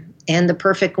and the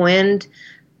perfect wind.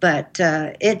 But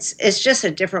it's just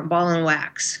a different ball and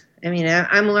wax. I mean,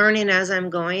 I'm learning as I'm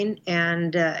going.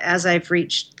 And as I've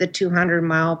reached the 200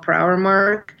 mile per hour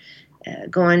mark,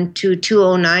 going to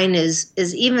 209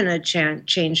 is even a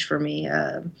change for me,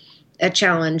 a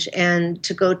challenge. And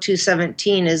to go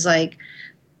 217 is like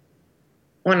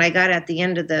when I got at the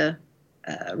end of the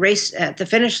race at the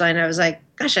finish line, I was like,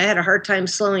 gosh, I had a hard time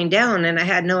slowing down, and I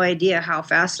had no idea how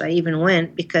fast I even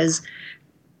went because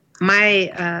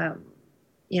my,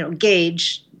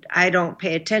 gauge, I don't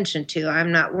pay attention to.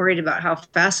 I'm not worried about how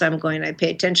fast I'm going. I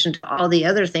pay attention to all the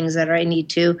other things that I need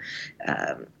to,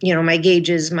 my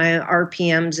gauges, my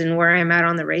RPMs, and where I'm at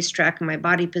on the racetrack and my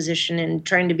body position and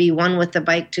trying to be one with the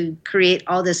bike to create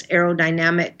all this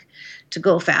aerodynamic to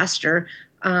go faster.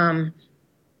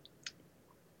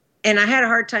 And I had a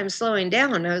hard time slowing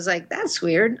down. I was like, that's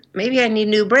weird. Maybe I need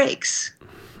new brakes.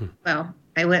 Well,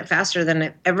 I went faster than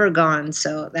I've ever gone.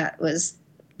 So that was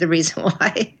the reason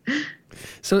why.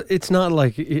 So it's not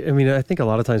like, I think a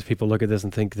lot of times people look at this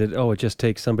and think that, it just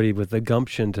takes somebody with the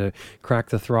gumption to crack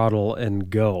the throttle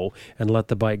and go and let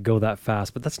the bike go that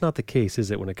fast. But that's not the case, is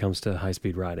it, when it comes to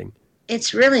high-speed riding?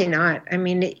 It's really not.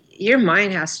 Your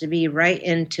mind has to be right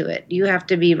into it. You have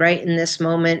to be right in this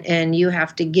moment, and you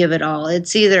have to give it all.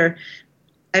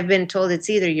 I've been told it's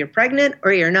either you're pregnant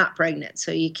or you're not pregnant.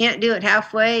 So you can't do it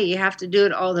halfway. You have to do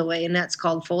it all the way, and that's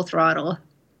called full throttle.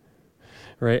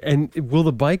 Right. And will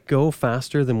the bike go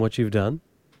faster than what you've done?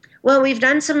 Well,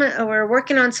 we're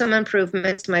working on some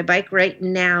improvements. My bike right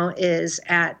now is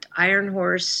at Iron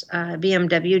Horse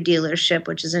BMW dealership,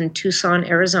 which is in Tucson,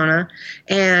 Arizona.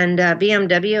 And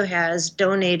BMW has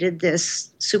donated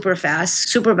this super fast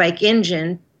super bike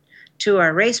engine to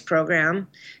our race program.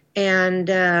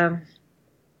 And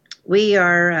we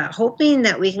are hoping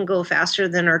that we can go faster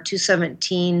than our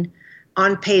 217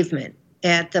 on pavement.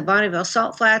 At the Bonneville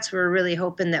Salt Flats, we're really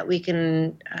hoping that we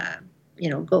can,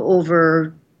 go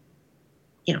over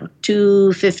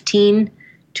 215,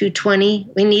 220.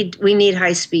 We need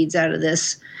high speeds out of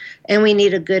this, and we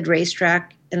need a good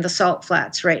racetrack. And the Salt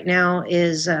Flats right now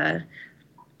is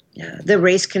the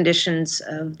race conditions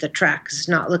of the track is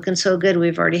not looking so good.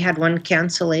 We've already had one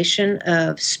cancellation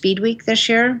of Speed Week this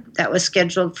year that was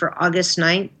scheduled for August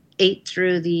 8th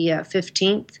through the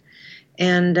 15th,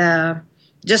 and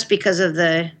just because of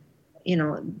the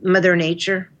Mother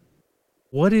Nature.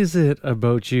 What is it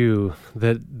about you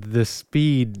that the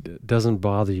speed doesn't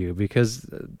bother you? Because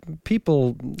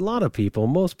people, a lot of people,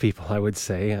 most people, I would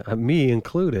say, me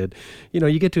included,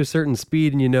 you get to a certain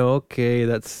speed and okay,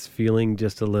 that's feeling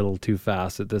just a little too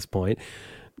fast at this point.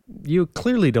 You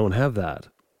clearly don't have that.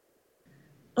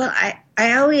 Well,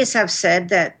 I always have said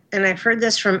that, and I've heard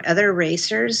this from other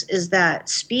racers, is that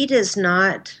speed is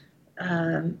not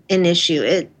an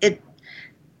issue.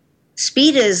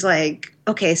 Speed is like,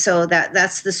 okay, so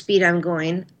that's the speed I'm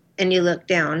going, and you look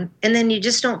down, and then you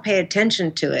just don't pay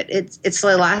attention to it. It's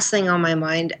the last thing on my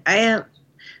mind. I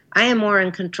am more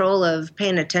in control of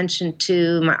paying attention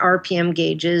to my RPM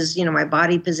gauges, my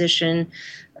body position,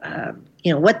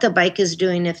 what the bike is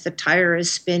doing, if the tire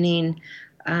is spinning.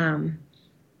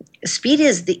 Speed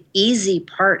is the easy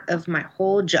part of my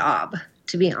whole job,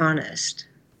 to be honest.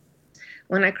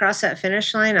 When I cross that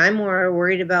finish line, I'm more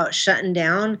worried about shutting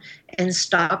down and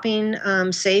stopping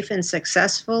safe and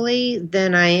successfully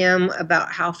than I am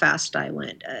about how fast I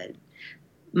went.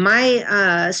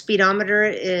 My speedometer,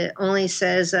 it only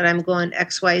says that I'm going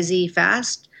XYZ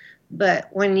fast, but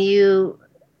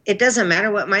it doesn't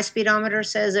matter what my speedometer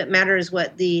says. It matters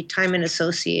what the Time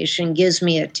Association gives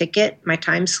me a ticket, my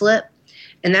time slip,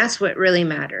 and that's what really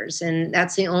matters, and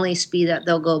that's the only speed that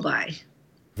they'll go by.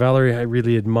 Valerie, I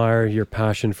really admire your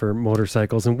passion for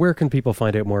motorcycles. And where can people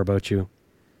find out more about you?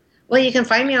 Well, you can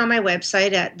find me on my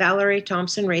website at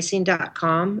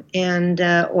ValerieThompsonRacing.com, and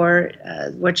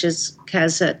which has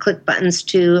click buttons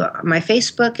to my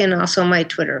Facebook and also my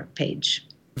Twitter page.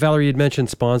 Valerie, you'd mentioned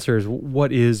sponsors.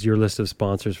 What is your list of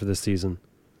sponsors for this season?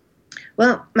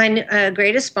 Well, my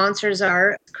greatest sponsors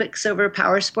are Quicksilver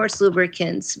Power Sports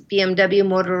Lubricants, BMW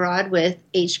Motor Rod with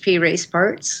HP Race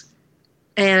Parts,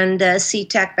 and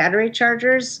SeaTac battery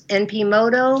chargers, NP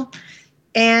Moto,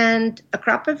 and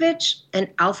Akrapovich, and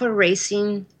Alpha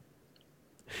Racing.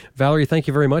 Valerie, thank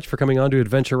you very much for coming on to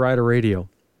Adventure Rider Radio.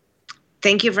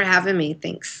 Thank you for having me.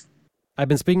 Thanks. I've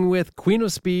been speaking with Queen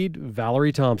of Speed,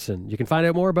 Valerie Thompson. You can find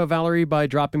out more about Valerie by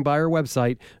dropping by her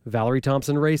website,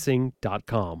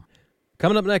 ValerieThompsonRacing.com.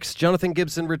 Coming up next, Jonathan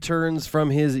Gibson returns from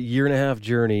his year-and-a-half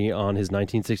journey on his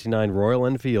 1969 Royal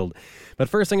Enfield. But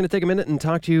first, I'm going to take a minute and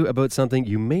talk to you about something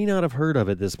you may not have heard of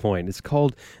at this point. It's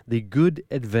called the Good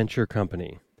Adventure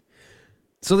Company.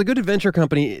 So the Good Adventure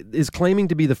Company is claiming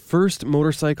to be the first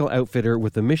motorcycle outfitter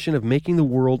with the mission of making the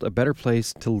world a better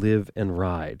place to live and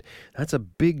ride. That's a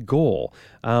big goal.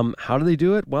 How do they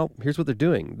do it? Well, here's what they're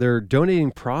doing. They're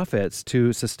donating profits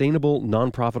to sustainable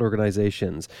nonprofit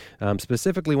organizations,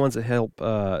 specifically ones that help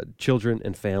children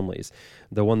and families.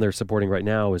 The one they're supporting right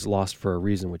now is Lost for a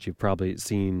Reason, which you've probably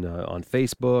seen on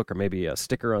Facebook or maybe a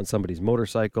sticker on somebody's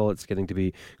motorcycle. It's getting to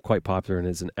be quite popular and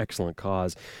is an excellent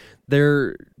cause.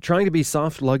 They're trying to be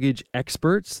soft luggage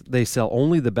experts. They sell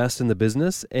only the best in the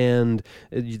business, and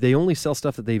they only sell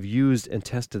stuff that they've used and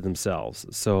tested themselves.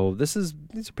 So these are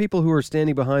people who are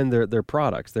standing behind their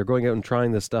products. They're going out and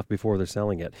trying this stuff before they're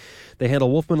selling it. They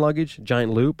handle Wolfman luggage,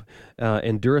 Giant Loop,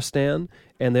 and Durastan,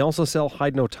 and they also sell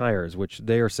Hide-No tires, which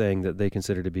they are saying that they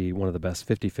consider to be one of the best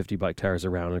 50/50 bike tires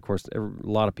around. And of course, a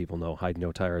lot of people know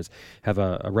Hide-No tires have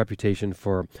a reputation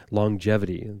for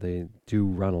longevity. They do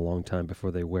run a long time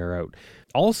before they wear out.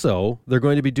 Also, they're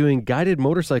going to be doing guided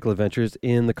motorcycle adventures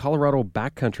in the Colorado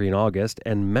backcountry in August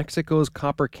and Mexico's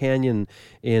Copper Canyon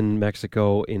in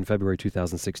Mexico in February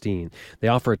 2016. They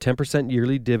offer a 10%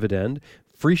 yearly dividend,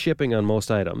 free shipping on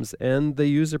most items, and they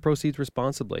use their proceeds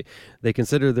responsibly. They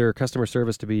consider their customer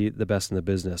service to be the best in the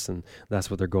business, and that's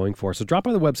what they're going for. So drop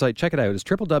by the website, check it out. It's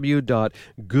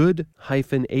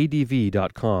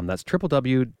www.good-adv.com. That's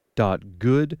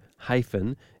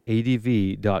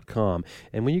www.good-adv.com.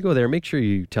 And when you go there, make sure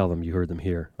you tell them you heard them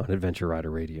here on Adventure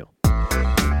Rider Radio.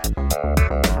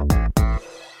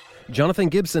 Jonathan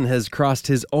Gibson has crossed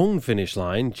his own finish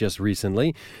line just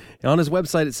recently. On his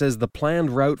website, it says the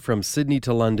planned route from Sydney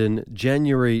to London,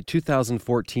 January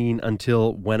 2014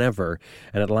 until whenever.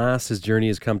 And at last, his journey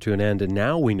has come to an end. And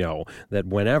now we know that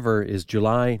whenever is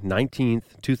July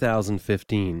 19th,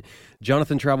 2015.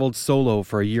 Jonathan traveled solo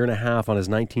for a year and a half on his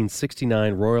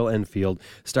 1969 Royal Enfield,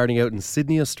 starting out in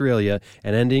Sydney, Australia,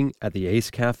 and ending at the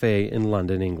Ace Cafe in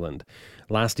London, England.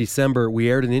 Last December, we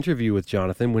aired an interview with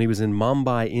Jonathan when he was in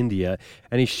Mumbai, India,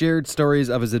 and he shared stories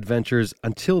of his adventures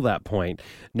until that point.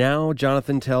 Now,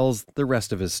 Jonathan tells the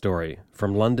rest of his story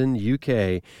from London,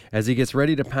 UK, as he gets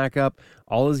ready to pack up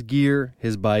all his gear,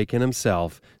 his bike, and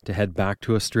himself to head back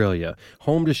to Australia,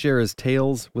 home to share his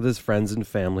tales with his friends and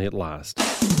family at last.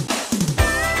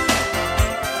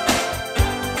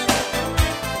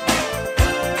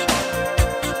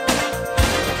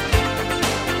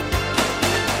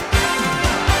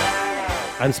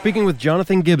 I'm speaking with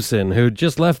Jonathan Gibson, who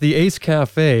just left the Ace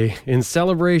Cafe in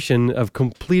celebration of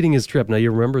completing his trip. Now,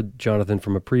 you remember Jonathan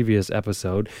from a previous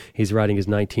episode. He's riding his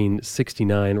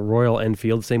 1969 Royal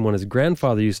Enfield, same one his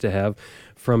grandfather used to have,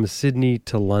 from Sydney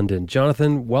to London.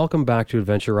 Jonathan, welcome back to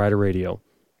Adventure Rider Radio.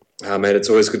 Mate, it's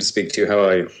always good to speak to you. How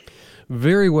are you?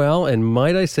 Very well, and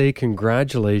might I say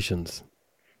congratulations.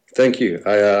 Thank you.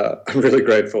 I'm really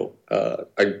grateful.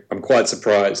 I'm quite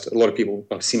surprised. A lot of people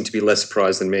seem to be less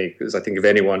surprised than me because I think of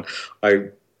anyone,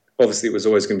 obviously it was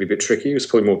always going to be a bit tricky. It was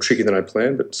probably more tricky than I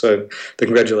planned, but so the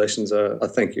congratulations are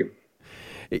thank you.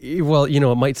 Well,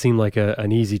 it might seem like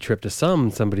an easy trip to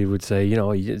some. Somebody would say,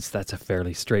 that's a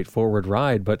fairly straightforward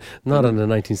ride, but not on a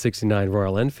 1969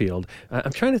 Royal Enfield.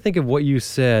 I'm trying to think of what you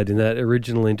said in that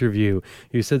original interview.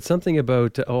 You said something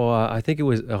about, I think it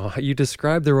was, you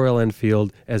described the Royal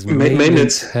Enfield as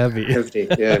maintenance heavy.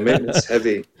 Yeah, maintenance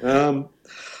heavy.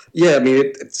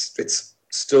 It's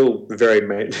still very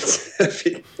maintenance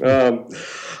heavy.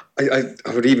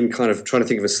 I would even kind of trying to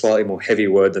think of a slightly more heavy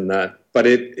word than that, but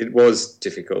it was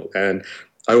difficult. And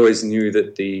I always knew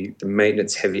that the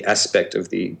maintenance heavy aspect of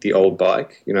the old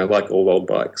bike, like all old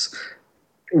bikes,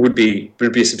 would be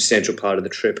a substantial part of the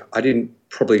trip. I didn't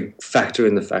probably factor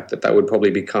in the fact that would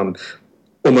probably become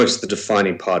almost the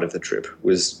defining part of the trip,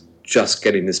 was just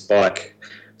getting this bike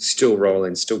still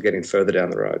rolling, still getting further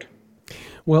down the road.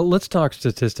 Well, let's talk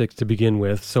statistics to begin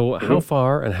with. So how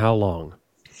far and how long?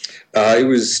 It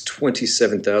was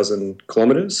 27,000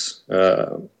 kilometers,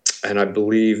 and I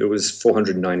believe it was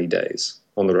 490 days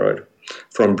on the road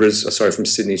from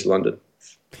Sydney to London.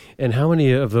 And how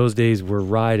many of those days were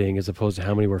riding as opposed to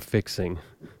how many were fixing?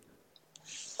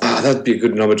 That'd be a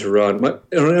good number to run. On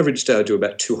an average day, I do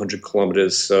about 200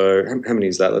 kilometers. So how many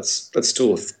is that? That's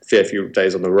still a fair few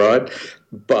days on the ride.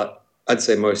 But I'd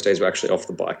say most days were actually off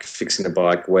the bike, fixing the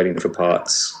bike, waiting for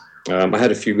parts. I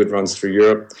had a few good runs through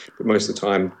Europe, but most of the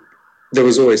time, there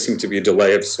always seemed to be a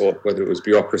delay of sort, whether it was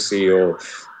bureaucracy or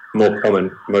more common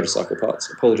motorcycle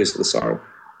parts. Apologies for the siren.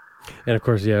 And of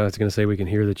course, I was going to say we can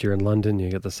hear that you're in London. You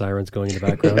get the sirens going in the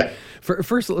background. Yeah.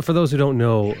 For those who don't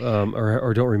know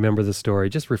or don't remember the story,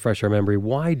 just refresh our memory.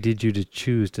 Why did you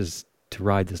choose to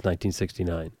ride this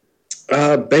 1969?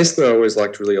 Basically, I always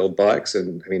liked really old bikes,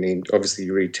 and obviously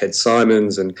you read Ted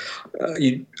Simons, and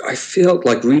I felt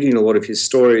like reading a lot of his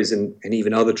stories, and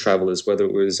even other travelers, whether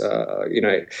it was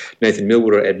Nathan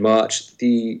Millwood or Ed March,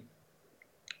 the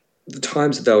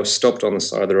times that they were stopped on the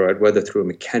side of the road, whether through a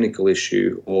mechanical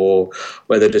issue or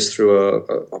whether just through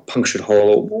a punctured hole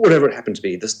or whatever it happened to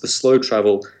be, the slow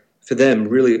travel for them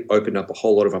really opened up a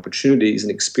whole lot of opportunities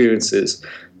and experiences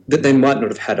that they might not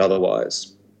have had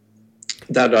otherwise.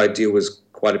 That idea was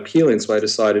quite appealing, so I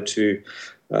decided to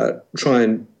try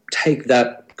and take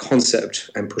that concept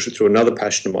and push it through another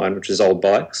passion of mine, which is old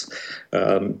bikes.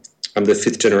 I'm the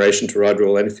fifth generation to ride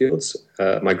Royal Enfields.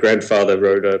 My grandfather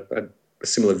rode a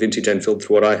similar vintage Enfield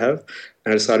to what I have,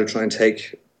 and I decided to try and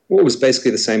take what was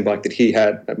basically the same bike that he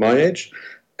had at my age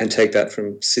and take that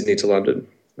from Sydney to London,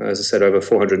 as I said, over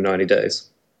 490 days.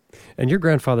 And your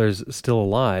grandfather's still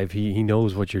alive. He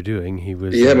knows what you're doing. He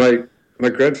was... Yeah, my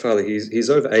grandfather,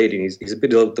 he's over 80. He's a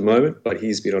bit ill at the moment, but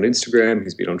he's been on Instagram,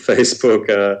 he's been on Facebook,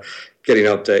 getting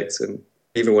updates. And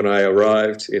even when I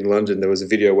arrived in London, there was a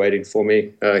video waiting for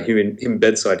me, him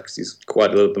bedside, because he's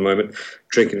quite ill at the moment,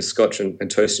 drinking a scotch and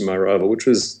toasting my arrival, which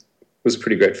was a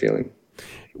pretty great feeling.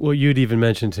 Well, you'd even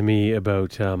mentioned to me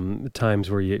about times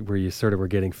where you sort of were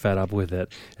getting fed up with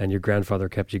it, and your grandfather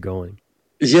kept you going.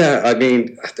 Yeah, there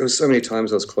was so many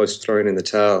times I was close to throwing in the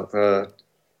towel.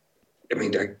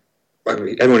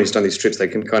 Everyone who's done these trips, they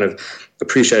can kind of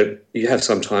appreciate you have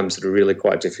some times that are really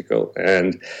quite difficult.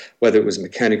 And whether it was a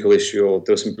mechanical issue or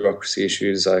there were some bureaucracy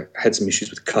issues, I had some issues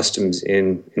with customs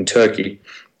in Turkey,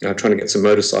 trying to get some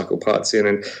motorcycle parts in.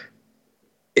 And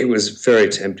it was very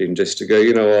tempting just to go,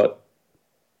 you know what,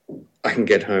 I can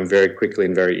get home very quickly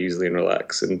and very easily and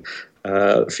relax. And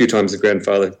a few times the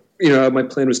grandfather, my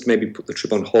plan was to maybe put the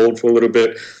trip on hold for a little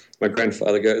bit. My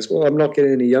grandfather goes, well, I'm not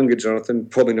getting any younger, Jonathan.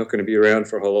 Probably not going to be around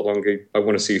for a whole lot longer. I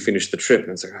want to see you finish the trip. And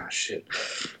I was like, oh, shit.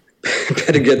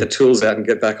 Better get the tools out and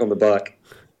get back on the bike.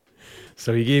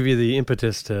 So he gave you the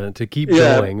impetus to keep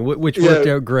going, which worked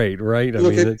out great, right?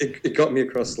 Look, it got me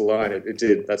across the line. It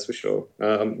did, that's for sure.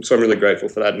 So I'm really grateful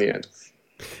for that in the end.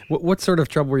 What sort of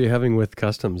trouble were you having with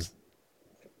customs?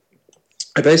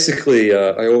 I basically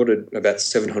I ordered about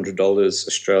 $700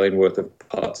 Australian worth of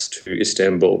parts to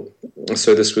Istanbul.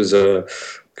 So this was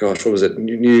what was it?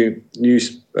 New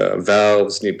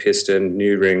valves, new piston,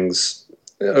 new rings,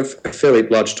 a fairly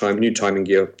new timing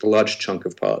gear, a large chunk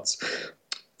of parts.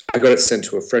 I got it sent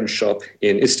to a friend's shop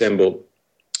in Istanbul.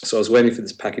 So I was waiting for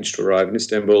this package to arrive in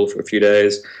Istanbul for a few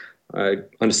days. I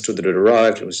understood that it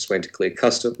arrived and was just waiting to clear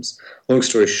customs. Long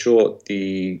story short,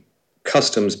 the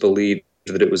customs believed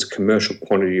that it was a commercial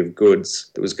quantity of goods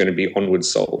that was going to be onward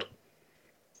sold,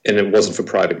 and it wasn't for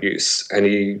private use.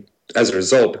 And as a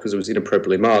result, because it was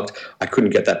inappropriately marked, I couldn't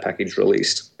get that package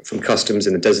released from customs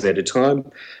in the designated time,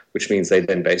 which means they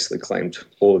then basically claimed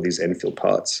all of these Enfield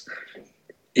parts.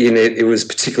 And it was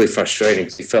particularly frustrating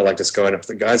because you felt like just going up to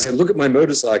the guy and saying, look at my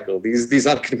motorcycle. These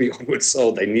aren't going to be onward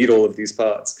sold. They need all of these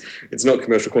parts. It's not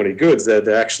commercial quantity goods.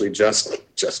 They're actually just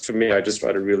for me. I just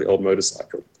ride a really old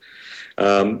motorcycle.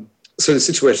 So the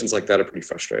situations like that are pretty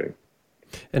frustrating.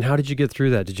 And how did you get through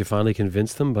that? Did you finally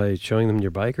convince them by showing them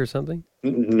your bike or something?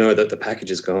 No, that the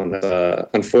package is gone.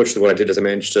 Unfortunately, what I did is I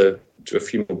managed to do a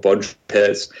few more bodge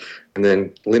repairs and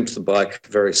then limped the bike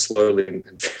very slowly.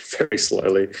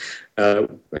 I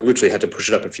literally had to push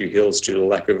it up a few hills due to the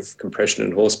lack of compression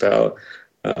and horsepower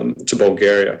to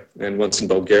Bulgaria. And once in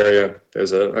Bulgaria,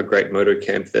 there's a great moto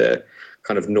camp there,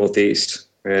 kind of northeast,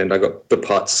 and I got the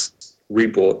parts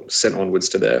rebought, sent onwards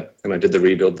to there, and I did the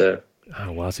rebuild there.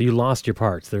 Oh, wow. So you lost your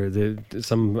parts.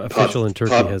 Some official in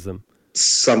Turkey has them.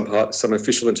 Some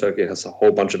official in Turkey has a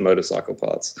whole bunch of motorcycle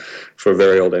parts for a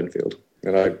very old Enfield.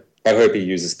 And I hope he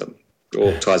uses them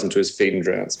or ties them to his feet and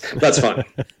drowns. That's fine.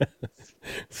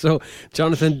 So,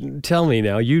 Jonathan, tell me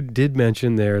now, you did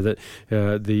mention there that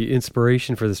the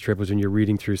inspiration for this trip was when you're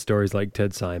reading through stories like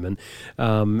Ted Simon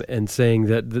and saying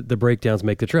that the breakdowns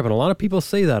make the trip. And a lot of people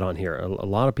say that on here. A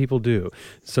lot of people do.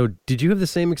 So did you have the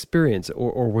same experience,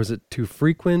 or was it too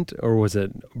frequent, or was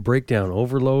it breakdown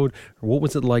overload? Or what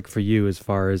was it like for you as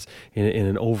far as in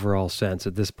an overall sense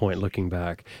at this point, looking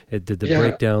back? Did the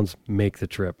breakdowns make the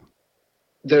trip?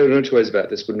 There are no two ways about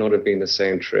this. Would not have been the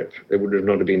same trip. It would have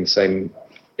not been the same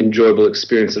enjoyable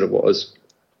experience that it was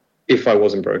if I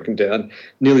wasn't broken down.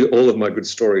 Nearly all of my good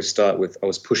stories start with I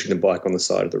was pushing the bike on the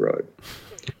side of the road.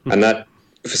 And that,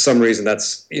 for some reason,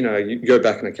 that's, you go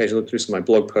back and occasionally look through some of my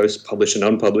blog posts, published and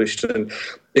unpublished, and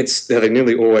they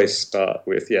nearly always start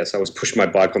with, yes, I was pushing my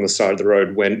bike on the side of the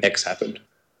road when X happened.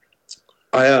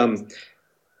 As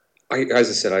I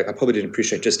said, I probably didn't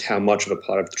appreciate just how much of a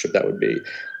part of the trip that would be.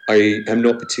 I am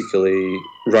not particularly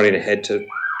running ahead to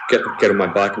get on my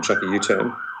bike and chuck a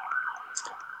U-turn.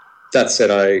 That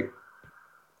said,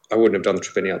 I wouldn't have done the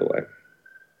trip any other way.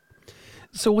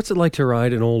 So what's it like to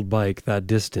ride an old bike that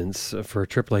distance for a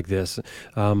trip like this?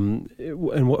 And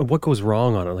what goes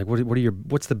wrong on it? Like,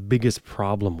 what's the biggest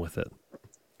problem with it?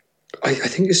 I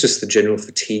think it's just the general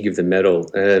fatigue of the metal.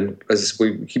 And as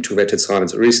we keep talking about Ted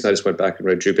Simons, recently I just went back and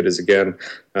rode Jupiters again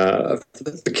for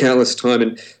the countless time.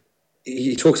 And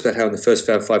he talks about how in the first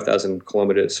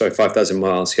 5,000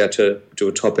 miles, he had to do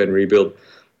a top-end rebuild.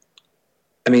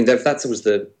 I mean, that was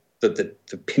the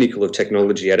pinnacle of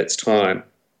technology at its time.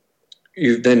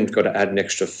 You've then got to add an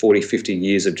extra 40, 50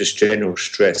 years of just general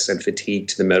stress and fatigue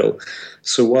to the metal.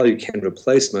 So while you can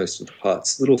replace most of the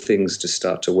parts, little things just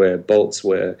start to wear, bolts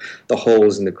wear, the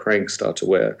holes in the crank start to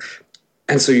wear.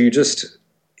 And so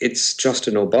it's just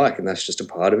an old bike, and that's just a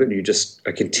part of it. You just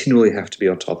continually have to be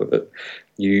on top of it.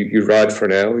 You ride for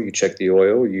an hour, you check the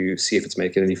oil, you see if it's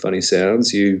making any funny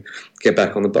sounds, you get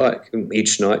back on the bike. And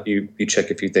each night you check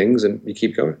a few things and you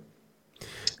keep going.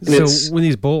 And so when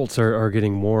these bolts are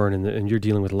getting worn and you're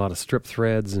dealing with a lot of strip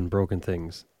threads and broken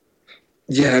things.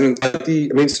 Yeah, and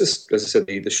it's just, as I said,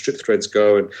 the strip threads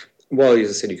go, and while, as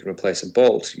I said, you can replace a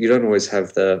bolt, you don't always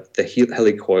have the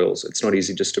helicoils. It's not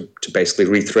easy just to basically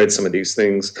rethread some of these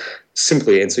things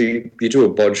simply. And so you do a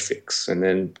bodge fix, and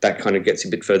then that kind of gets you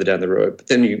a bit further down the road. But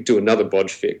then you do another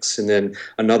bodge fix, and then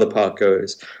another part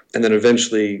goes. And then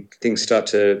eventually things start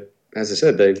to, as I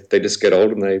said, they just get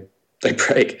old and they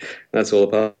break. And that's all a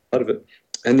part of it.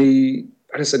 And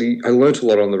I said, I learnt a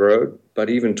lot on the road, but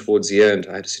even towards the end,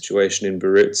 I had a situation in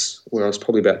Biarritz where I was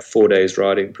probably about 4 days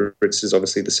riding. Biarritz is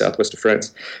obviously the southwest of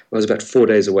France. I was about 4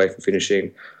 days away from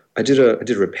finishing. I did a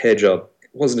repair job. It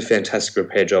wasn't a fantastic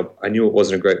repair job. I knew it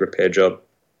wasn't a great repair job.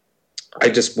 I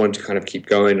just wanted to kind of keep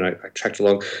going, and I tracked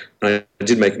along. And I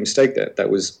did make a mistake there. That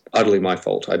was utterly my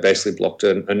fault. I basically blocked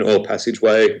an oil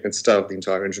passageway and starved the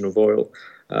entire engine of oil.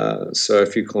 So a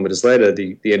few kilometres later,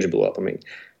 the engine blew up on me.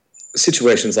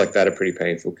 Situations like that are pretty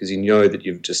painful because you know that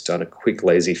you've just done a quick,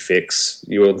 lazy fix.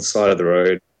 You're on the side of the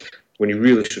road when you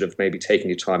really should have maybe taken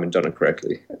your time and done it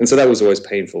correctly. And so that was always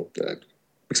painful,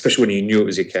 especially when you knew it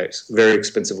was your case. Very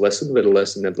expensive lesson, but a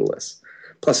lesson nevertheless.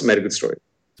 Plus, it made a good story.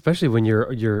 Especially when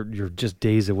you're just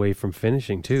days away from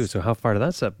finishing too. So how far did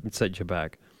that set you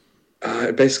back?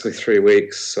 Basically 3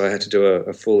 weeks. So I had to do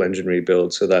a full engine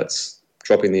rebuild. So that's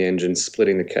dropping the engine,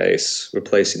 splitting the case,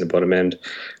 replacing the bottom end,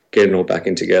 getting it all back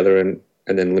in together, and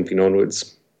then limping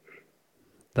onwards.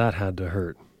 That had to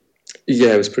hurt.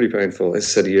 Yeah, it was pretty painful. As I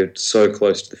said, you're so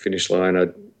close to the finish line.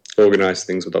 I'd organised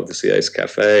things with obviously Ace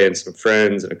Cafe and some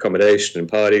friends and accommodation and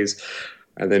parties.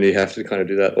 And then you have to kind of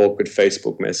do that awkward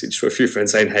Facebook message to a few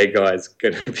friends saying, hey, guys,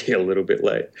 going to be a little bit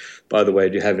late. By the way,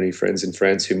 do you have any friends in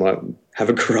France who might have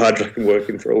a garage I can work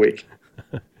in for a week?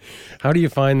 How do you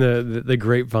find the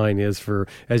grapevine is for,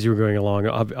 as you were going along?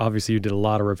 Obviously, you did a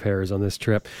lot of repairs on this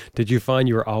trip. Did you find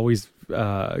you were always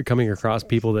coming across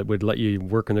people that would let you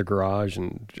work in their garage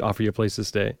and offer you a place to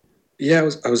stay? Yeah,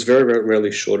 I was very, very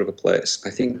rarely short of a place. I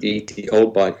think the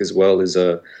old bike as well is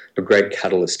a great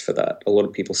catalyst for that. A lot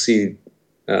of people see...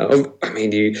 a lot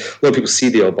of people see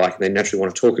the old bike and they naturally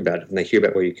want to talk about it and they hear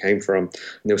about where you came from.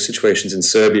 And there were situations in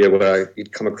Serbia where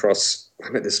you'd come across, I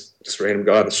met this random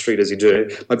guy on the street as you do.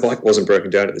 My bike wasn't broken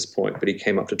down at this point, but he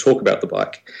came up to talk about the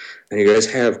bike. And he goes,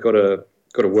 hey, I've got a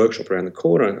workshop around the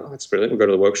corner. And, oh, that's brilliant. We'll go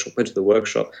to the workshop. Went to the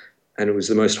workshop. And it was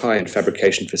the most high-end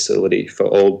fabrication facility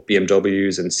for old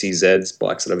BMWs and CZs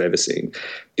bikes that I've ever seen.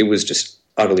 It was just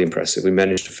utterly impressive. We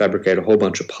managed to fabricate a whole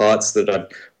bunch of parts that I'd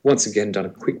once again done a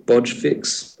quick bodge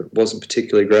fix, but it wasn't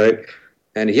particularly great.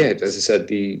 And yeah, as I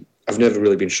said, I've never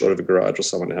really been short of a garage or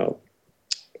someone to help.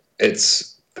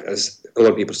 It's, as a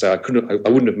lot of people say, I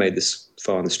wouldn't have made this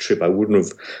far on this trip. I wouldn't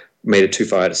have made it too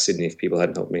far out of Sydney if people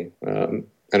hadn't helped me. And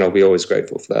I'll be always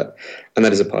grateful for that. And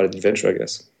that is a part of the adventure, I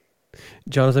guess.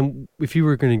 Jonathan, if you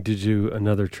were going to do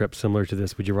another trip similar to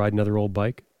this, would you ride another old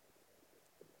bike?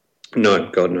 No,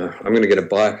 God, no. I'm going to get a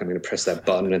bike. I'm going to press that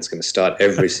button and it's going to start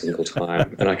every single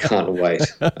time. And I can't wait.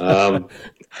 No,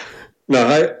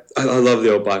 I love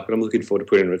the old bike, but I'm looking forward to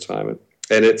putting it in retirement.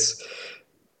 And it's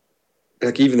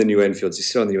like even the new Enfields, you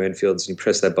sit on the new Enfields and you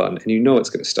press that button and you know it's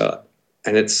going to start.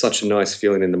 And it's such a nice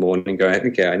feeling in the morning going,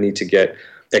 okay, I need to get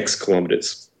X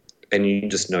kilometers. And you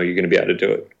just know you're going to be able to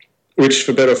do it. Which,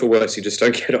 for better or for worse, you just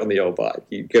don't get on the old bike.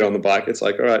 You get on the bike, it's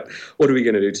like, all right, what are we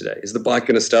going to do today? Is the bike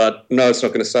going to start? No, it's not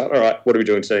going to start. All right, what are we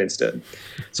doing today instead?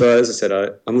 So, as I said,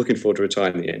 I'm looking forward to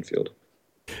retiring the Enfield.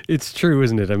 It's true,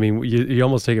 isn't it? I mean, you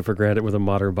almost take it for granted with a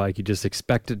modern bike. You just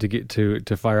expect it to get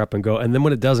to fire up and go. And then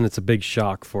when it doesn't, it's a big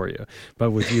shock for you.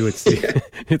 But with you, it's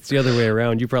it's the other way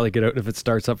around. You probably get out, and if it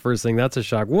starts up first thing, that's a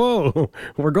shock. Whoa,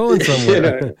 we're going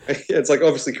somewhere. It's like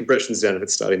obviously compression's down if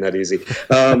it's starting that easy.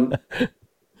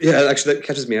 Yeah, actually, that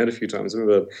catches me out a few times. I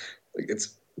remember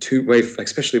it's two-way,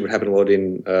 especially what happened a lot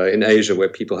in Asia, where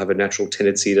people have a natural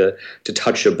tendency to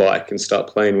touch your bike and start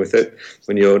playing with it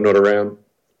when you're not around.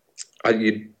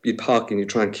 You'd park and you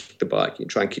try and kick the bike. You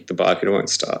try and kick the bike and it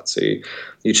won't start. So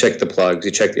you check the plugs,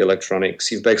 you check the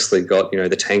electronics. You've basically got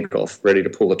the tank off, ready to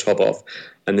pull the top off,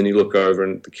 and then you look over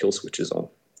and the kill switch is on,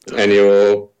 and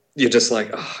you're just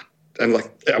like, oh. And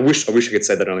I wish I could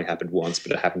say that only happened once,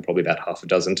 but it happened probably about half a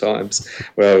dozen times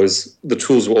where the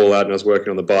tools were all out and I was working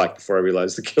on the bike before I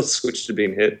realized the kill switch had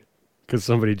been hit. Because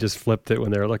somebody just flipped it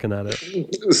when they were looking at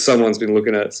it. Someone's been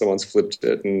looking at it, someone's flipped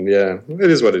it, and yeah,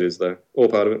 it is what it is though. All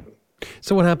part of it.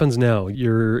 So what happens now?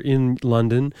 You're in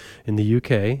London, in the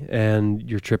UK, and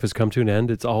your trip has come to an end.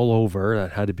 It's all over.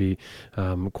 That had to be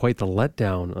quite the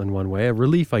letdown in one way. A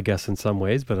relief, I guess, in some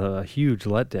ways, but a huge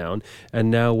letdown.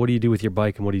 And now what do you do with your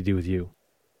bike and what do you do with you?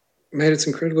 Mate, it's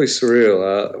incredibly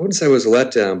surreal. I wouldn't say it was a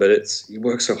letdown, but you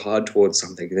work so hard towards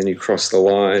something, and then you cross the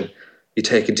line, you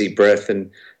take a deep breath,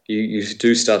 and you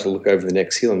do start to look over the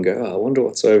next hill and go, oh, I wonder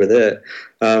what's over there.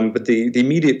 But the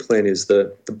immediate plan is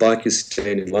the bike is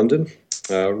staying in London.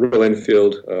 Royal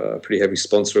Enfield, a pretty heavy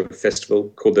sponsor of a festival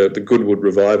called the Goodwood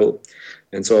Revival.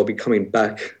 And so I'll be coming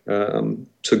back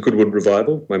to Goodwood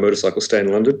Revival, my motorcycle stay in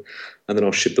London, and then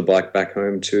I'll ship the bike back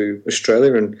home to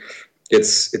Australia. And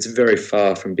it's very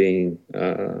far from being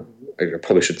I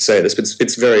probably shouldn't say this, but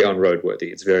it's very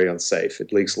unroadworthy. It's very unsafe.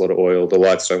 It leaks a lot of oil. The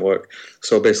lights don't work.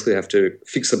 So I'll basically have to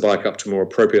fix the bike up to a more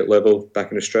appropriate level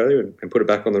back in Australia and put it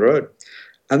back on the road.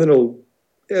 And then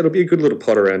it'll be a good little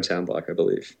pot around town bike, I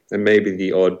believe. And maybe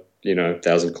the odd,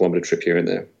 1,000-kilometre trip here and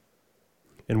there.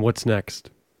 And what's next?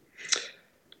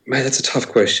 Man, that's a tough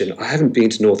question. I haven't been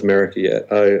to North America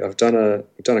yet. I've done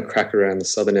a crack around the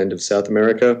southern end of South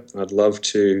America. I would love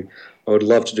to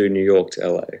do New York to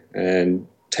LA and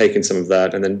take in some of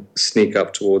that, and then sneak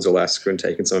up towards Alaska and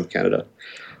take in some of Canada.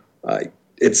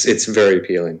 It's very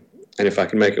appealing, and if I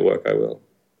can make it work, I will.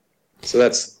 So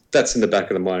that's in the back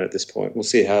of the mind at this point. We'll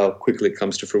see how quickly it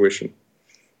comes to fruition.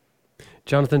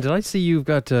 Jonathan, did I see you've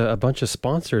got a bunch of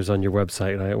sponsors on your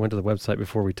website? I went to the website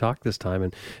before we talked this time,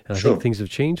 and I Sure. think things have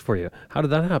changed for you. How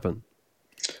did that happen?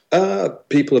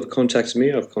 People have contacted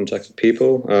me. I've contacted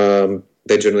people.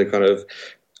 They generally kind of,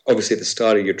 obviously at the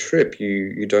start of your trip,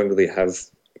 you don't really have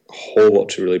a whole lot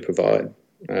to really provide.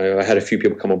 I had a few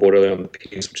people come on board early on the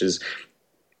piece, which is,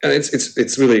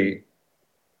 it's really,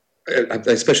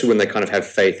 especially when they kind of have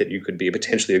faith that you could be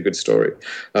potentially a good story.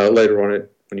 Later on,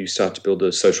 when you start to build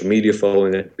a social media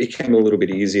following, it became a little bit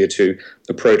easier to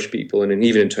approach people, and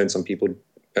even in turn, some people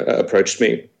approached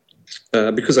me.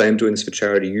 Because I am doing this for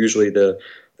charity, usually the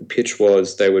pitch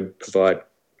was they would provide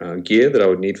gear that I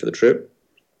would need for the trip,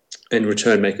 and in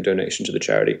return make a donation to the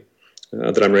charity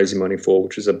that I'm raising money for,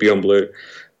 which is a Beyond Blue.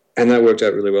 And that worked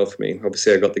out really well for me.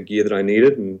 Obviously, I got the gear that I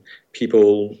needed, and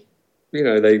people,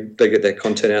 they get their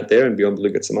content out there, and Beyond Blue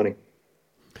gets the money.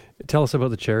 Tell us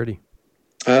about the charity.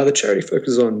 The charity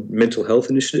focuses on mental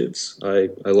health initiatives. I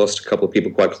lost a couple of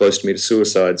people quite close to me to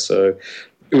suicide, so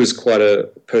it was quite a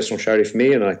personal charity for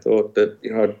me, and I thought that,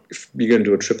 if you're going to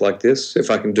do a trip like this, if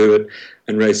I can do it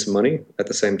and raise some money at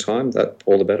the same time, that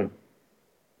all the better.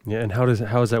 Yeah, and how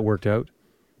has that worked out?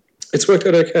 It's worked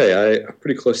out okay. I'm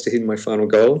pretty close to hitting my final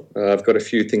goal. I've got a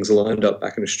few things lined up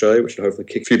back in Australia, which will hopefully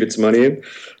kick a few bits of money in.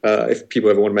 If people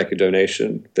ever want to make a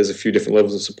donation, there's a few different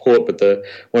levels of support, but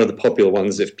one of the popular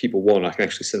ones, if people want, I can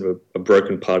actually send them a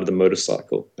broken part of the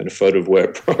motorcycle and a photo of where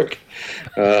it broke.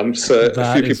 So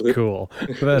that is cool.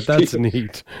 That's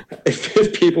neat.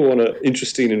 If people want an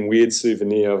interesting and weird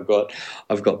souvenir,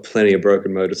 I've got plenty of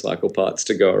broken motorcycle parts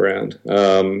to go around,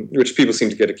 which people seem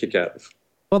to get a kick out of.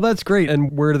 Well, that's great.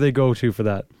 And where do they go to for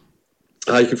that?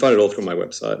 You can find it all through my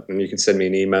website, and you can send me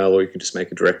an email, or you can just make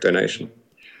a direct donation.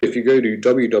 If you go to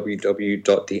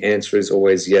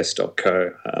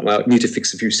www.theanswerisalwaysyes.co, I need to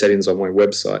fix a few settings on my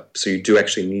website, so you do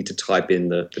actually need to type in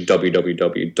the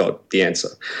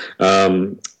www.theanswer.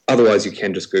 Otherwise, you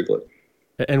can just Google it.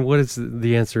 And what is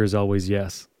the answer is always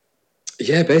yes?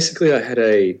 Yeah, basically, I had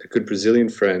a good Brazilian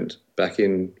friend back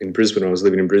in Brisbane. I was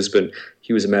living in Brisbane.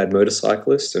 He was a mad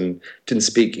motorcyclist and didn't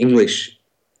speak English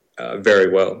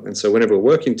very well. And so whenever we're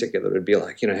working together, it'd be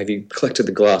like, have you collected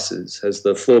the glasses? Has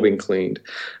the floor been cleaned?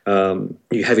 Are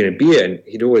you having a beer? And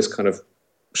he'd always kind of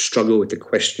struggle with the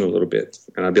question a little bit.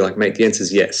 And I'd be like, mate, the answer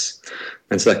is yes.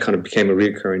 And so that kind of became a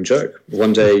recurring joke.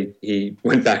 One day he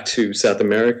went back to South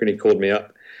America and he called me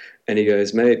up. And he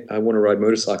goes, mate, I want to ride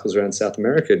motorcycles around South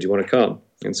America. Do you want to come?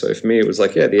 And so for me, it was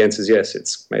like, yeah, the answer is yes.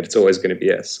 It's always going to be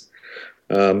yes.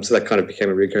 So that kind of became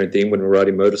a recurring theme when we're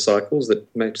riding motorcycles, that,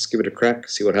 mate, just give it a crack,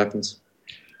 see what happens.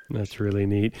 That's really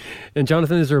neat. And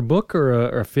Jonathan, is there a book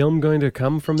or a film going to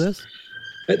come from this?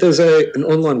 There's an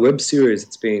online web series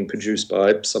that's being produced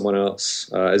by someone else,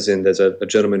 as in there's a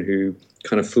gentleman who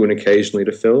kind of flew in occasionally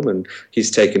to film, and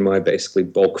he's taken my basically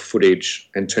bulk footage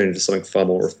and turned it into something far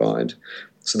more refined.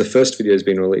 So the first video has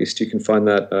been released. You can find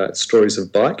that at Stories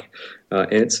of Bike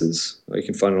Answers. You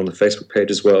can find it on the Facebook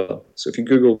page as well. So if you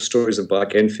Google Stories of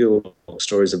Bike Enfield or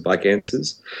Stories of Bike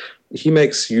Answers, he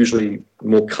makes usually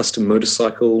more custom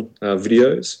motorcycle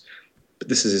videos. But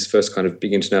this is his first kind of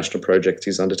big international project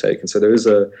he's undertaken. So there is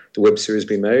the web series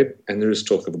being made, and there is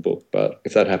talk of a book. But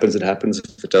if that happens, it happens.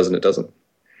 If it doesn't, it doesn't.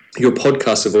 Your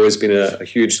podcasts have always been a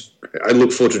huge... I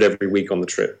look forward to it every week on the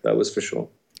trip. That was for sure.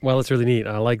 Well, it's really neat.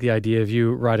 I like the idea of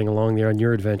you riding along there on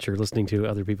your adventure, listening to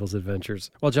other people's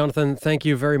adventures. Well, Jonathan, thank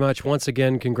you very much. Once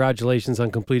again, congratulations on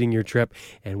completing your trip,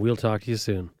 and we'll talk to you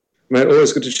soon. Mate,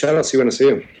 always good to chat. I'll see you when I see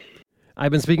you. I've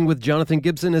been speaking with Jonathan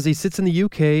Gibson as he sits in the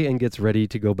UK and gets ready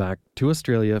to go back to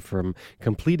Australia from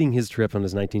completing his trip on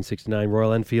his 1969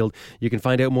 Royal Enfield. You can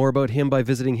find out more about him by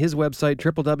visiting his website,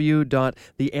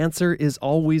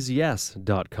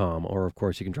 www.theanswerisalwaysyes.com. Or, of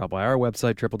course, you can drop by our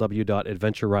website,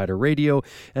 www.adventureriderradio,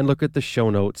 and look at the show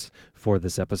notes for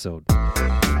this episode.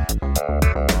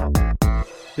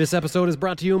 This episode is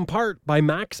brought to you in part by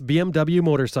Max BMW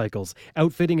Motorcycles,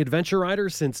 outfitting adventure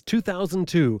riders since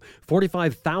 2002.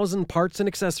 45,000 parts and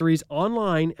accessories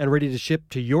online and ready to ship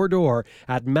to your door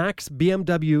at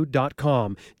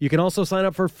maxbmw.com. You can also sign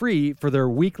up for free for their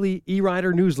weekly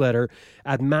e-rider newsletter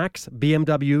at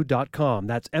maxbmw.com.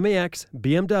 That's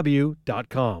maxbmw.com.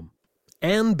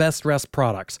 And Best Rest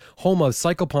Products, home of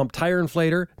Cycle Pump Tire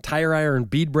Inflator, Tire Iron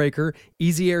Bead Breaker,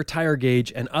 Easy Air Tire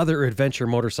Gauge, and other adventure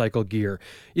motorcycle gear.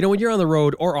 You know, when you're on the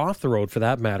road, or off the road for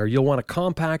that matter, you'll want a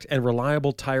compact and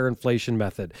reliable tire inflation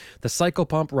method. The Cycle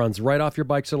Pump runs right off your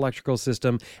bike's electrical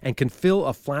system and can fill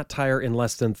a flat tire in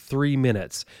less than 3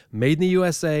 minutes. Made in the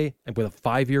USA and with a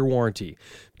 5-year warranty.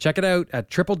 Check it out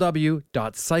at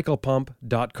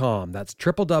www.cyclepump.com. That's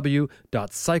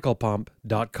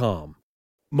www.cyclepump.com.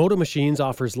 Moto Machines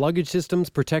offers luggage systems,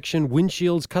 protection,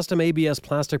 windshields, custom ABS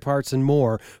plastic parts, and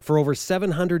more for over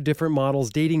 700 different models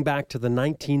dating back to the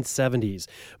 1970s.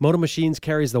 Moto Machines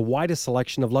carries the widest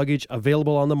selection of luggage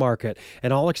available on the market,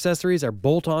 and all accessories are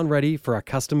bolt-on ready for a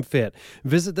custom fit.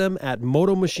 Visit them at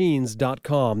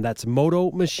motomachines.com. That's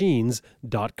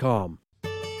motomachines.com.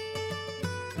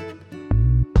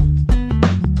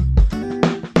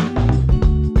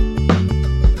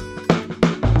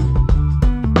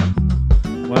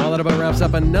 Well, that about wraps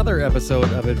up another episode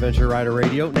of Adventure Rider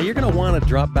Radio. Now, you're going to want to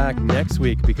drop back next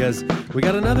week because we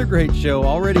got another great show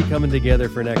already coming together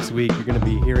for next week. You're going to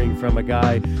be hearing from a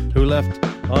guy who left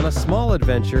on a small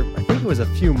adventure. I think it was a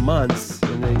few months,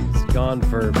 and he's gone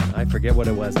for, I forget what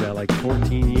it was now, like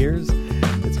 14 years.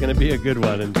 It's going to be a good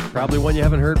one, and probably one you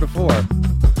haven't heard before.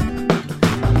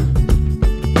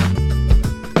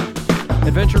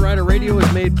 Adventure Rider Radio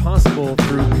is made possible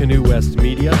through Canoe West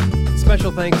Media.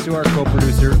 Special thanks to our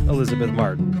co-producer, Elizabeth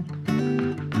Martin.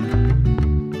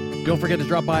 Don't forget to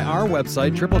drop by our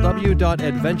website,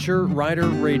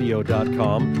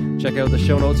 www.adventureriderradio.com. Check out the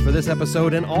show notes for this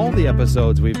episode and all the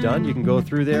episodes we've done. You can go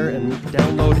through there and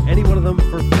download any one of them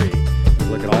for free.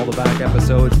 Look at all the back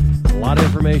episodes. A lot of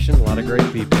information, a lot of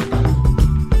great people.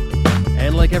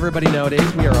 And like everybody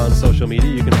nowadays, we are on social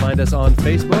media. You can find us on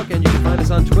Facebook, and you can find us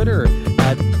on Twitter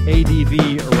at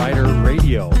ADV Rider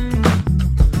Radio.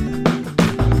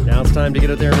 Now it's time to get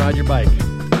out there and ride your bike.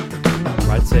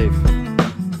 Ride safe.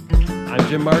 I'm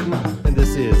Jim Martin, and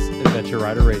this is Adventure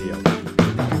Rider Radio.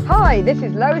 Hi, this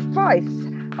is Lois Price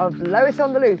of Lois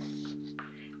on the Loose,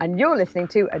 and you're listening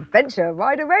to Adventure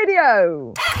Rider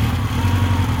Radio.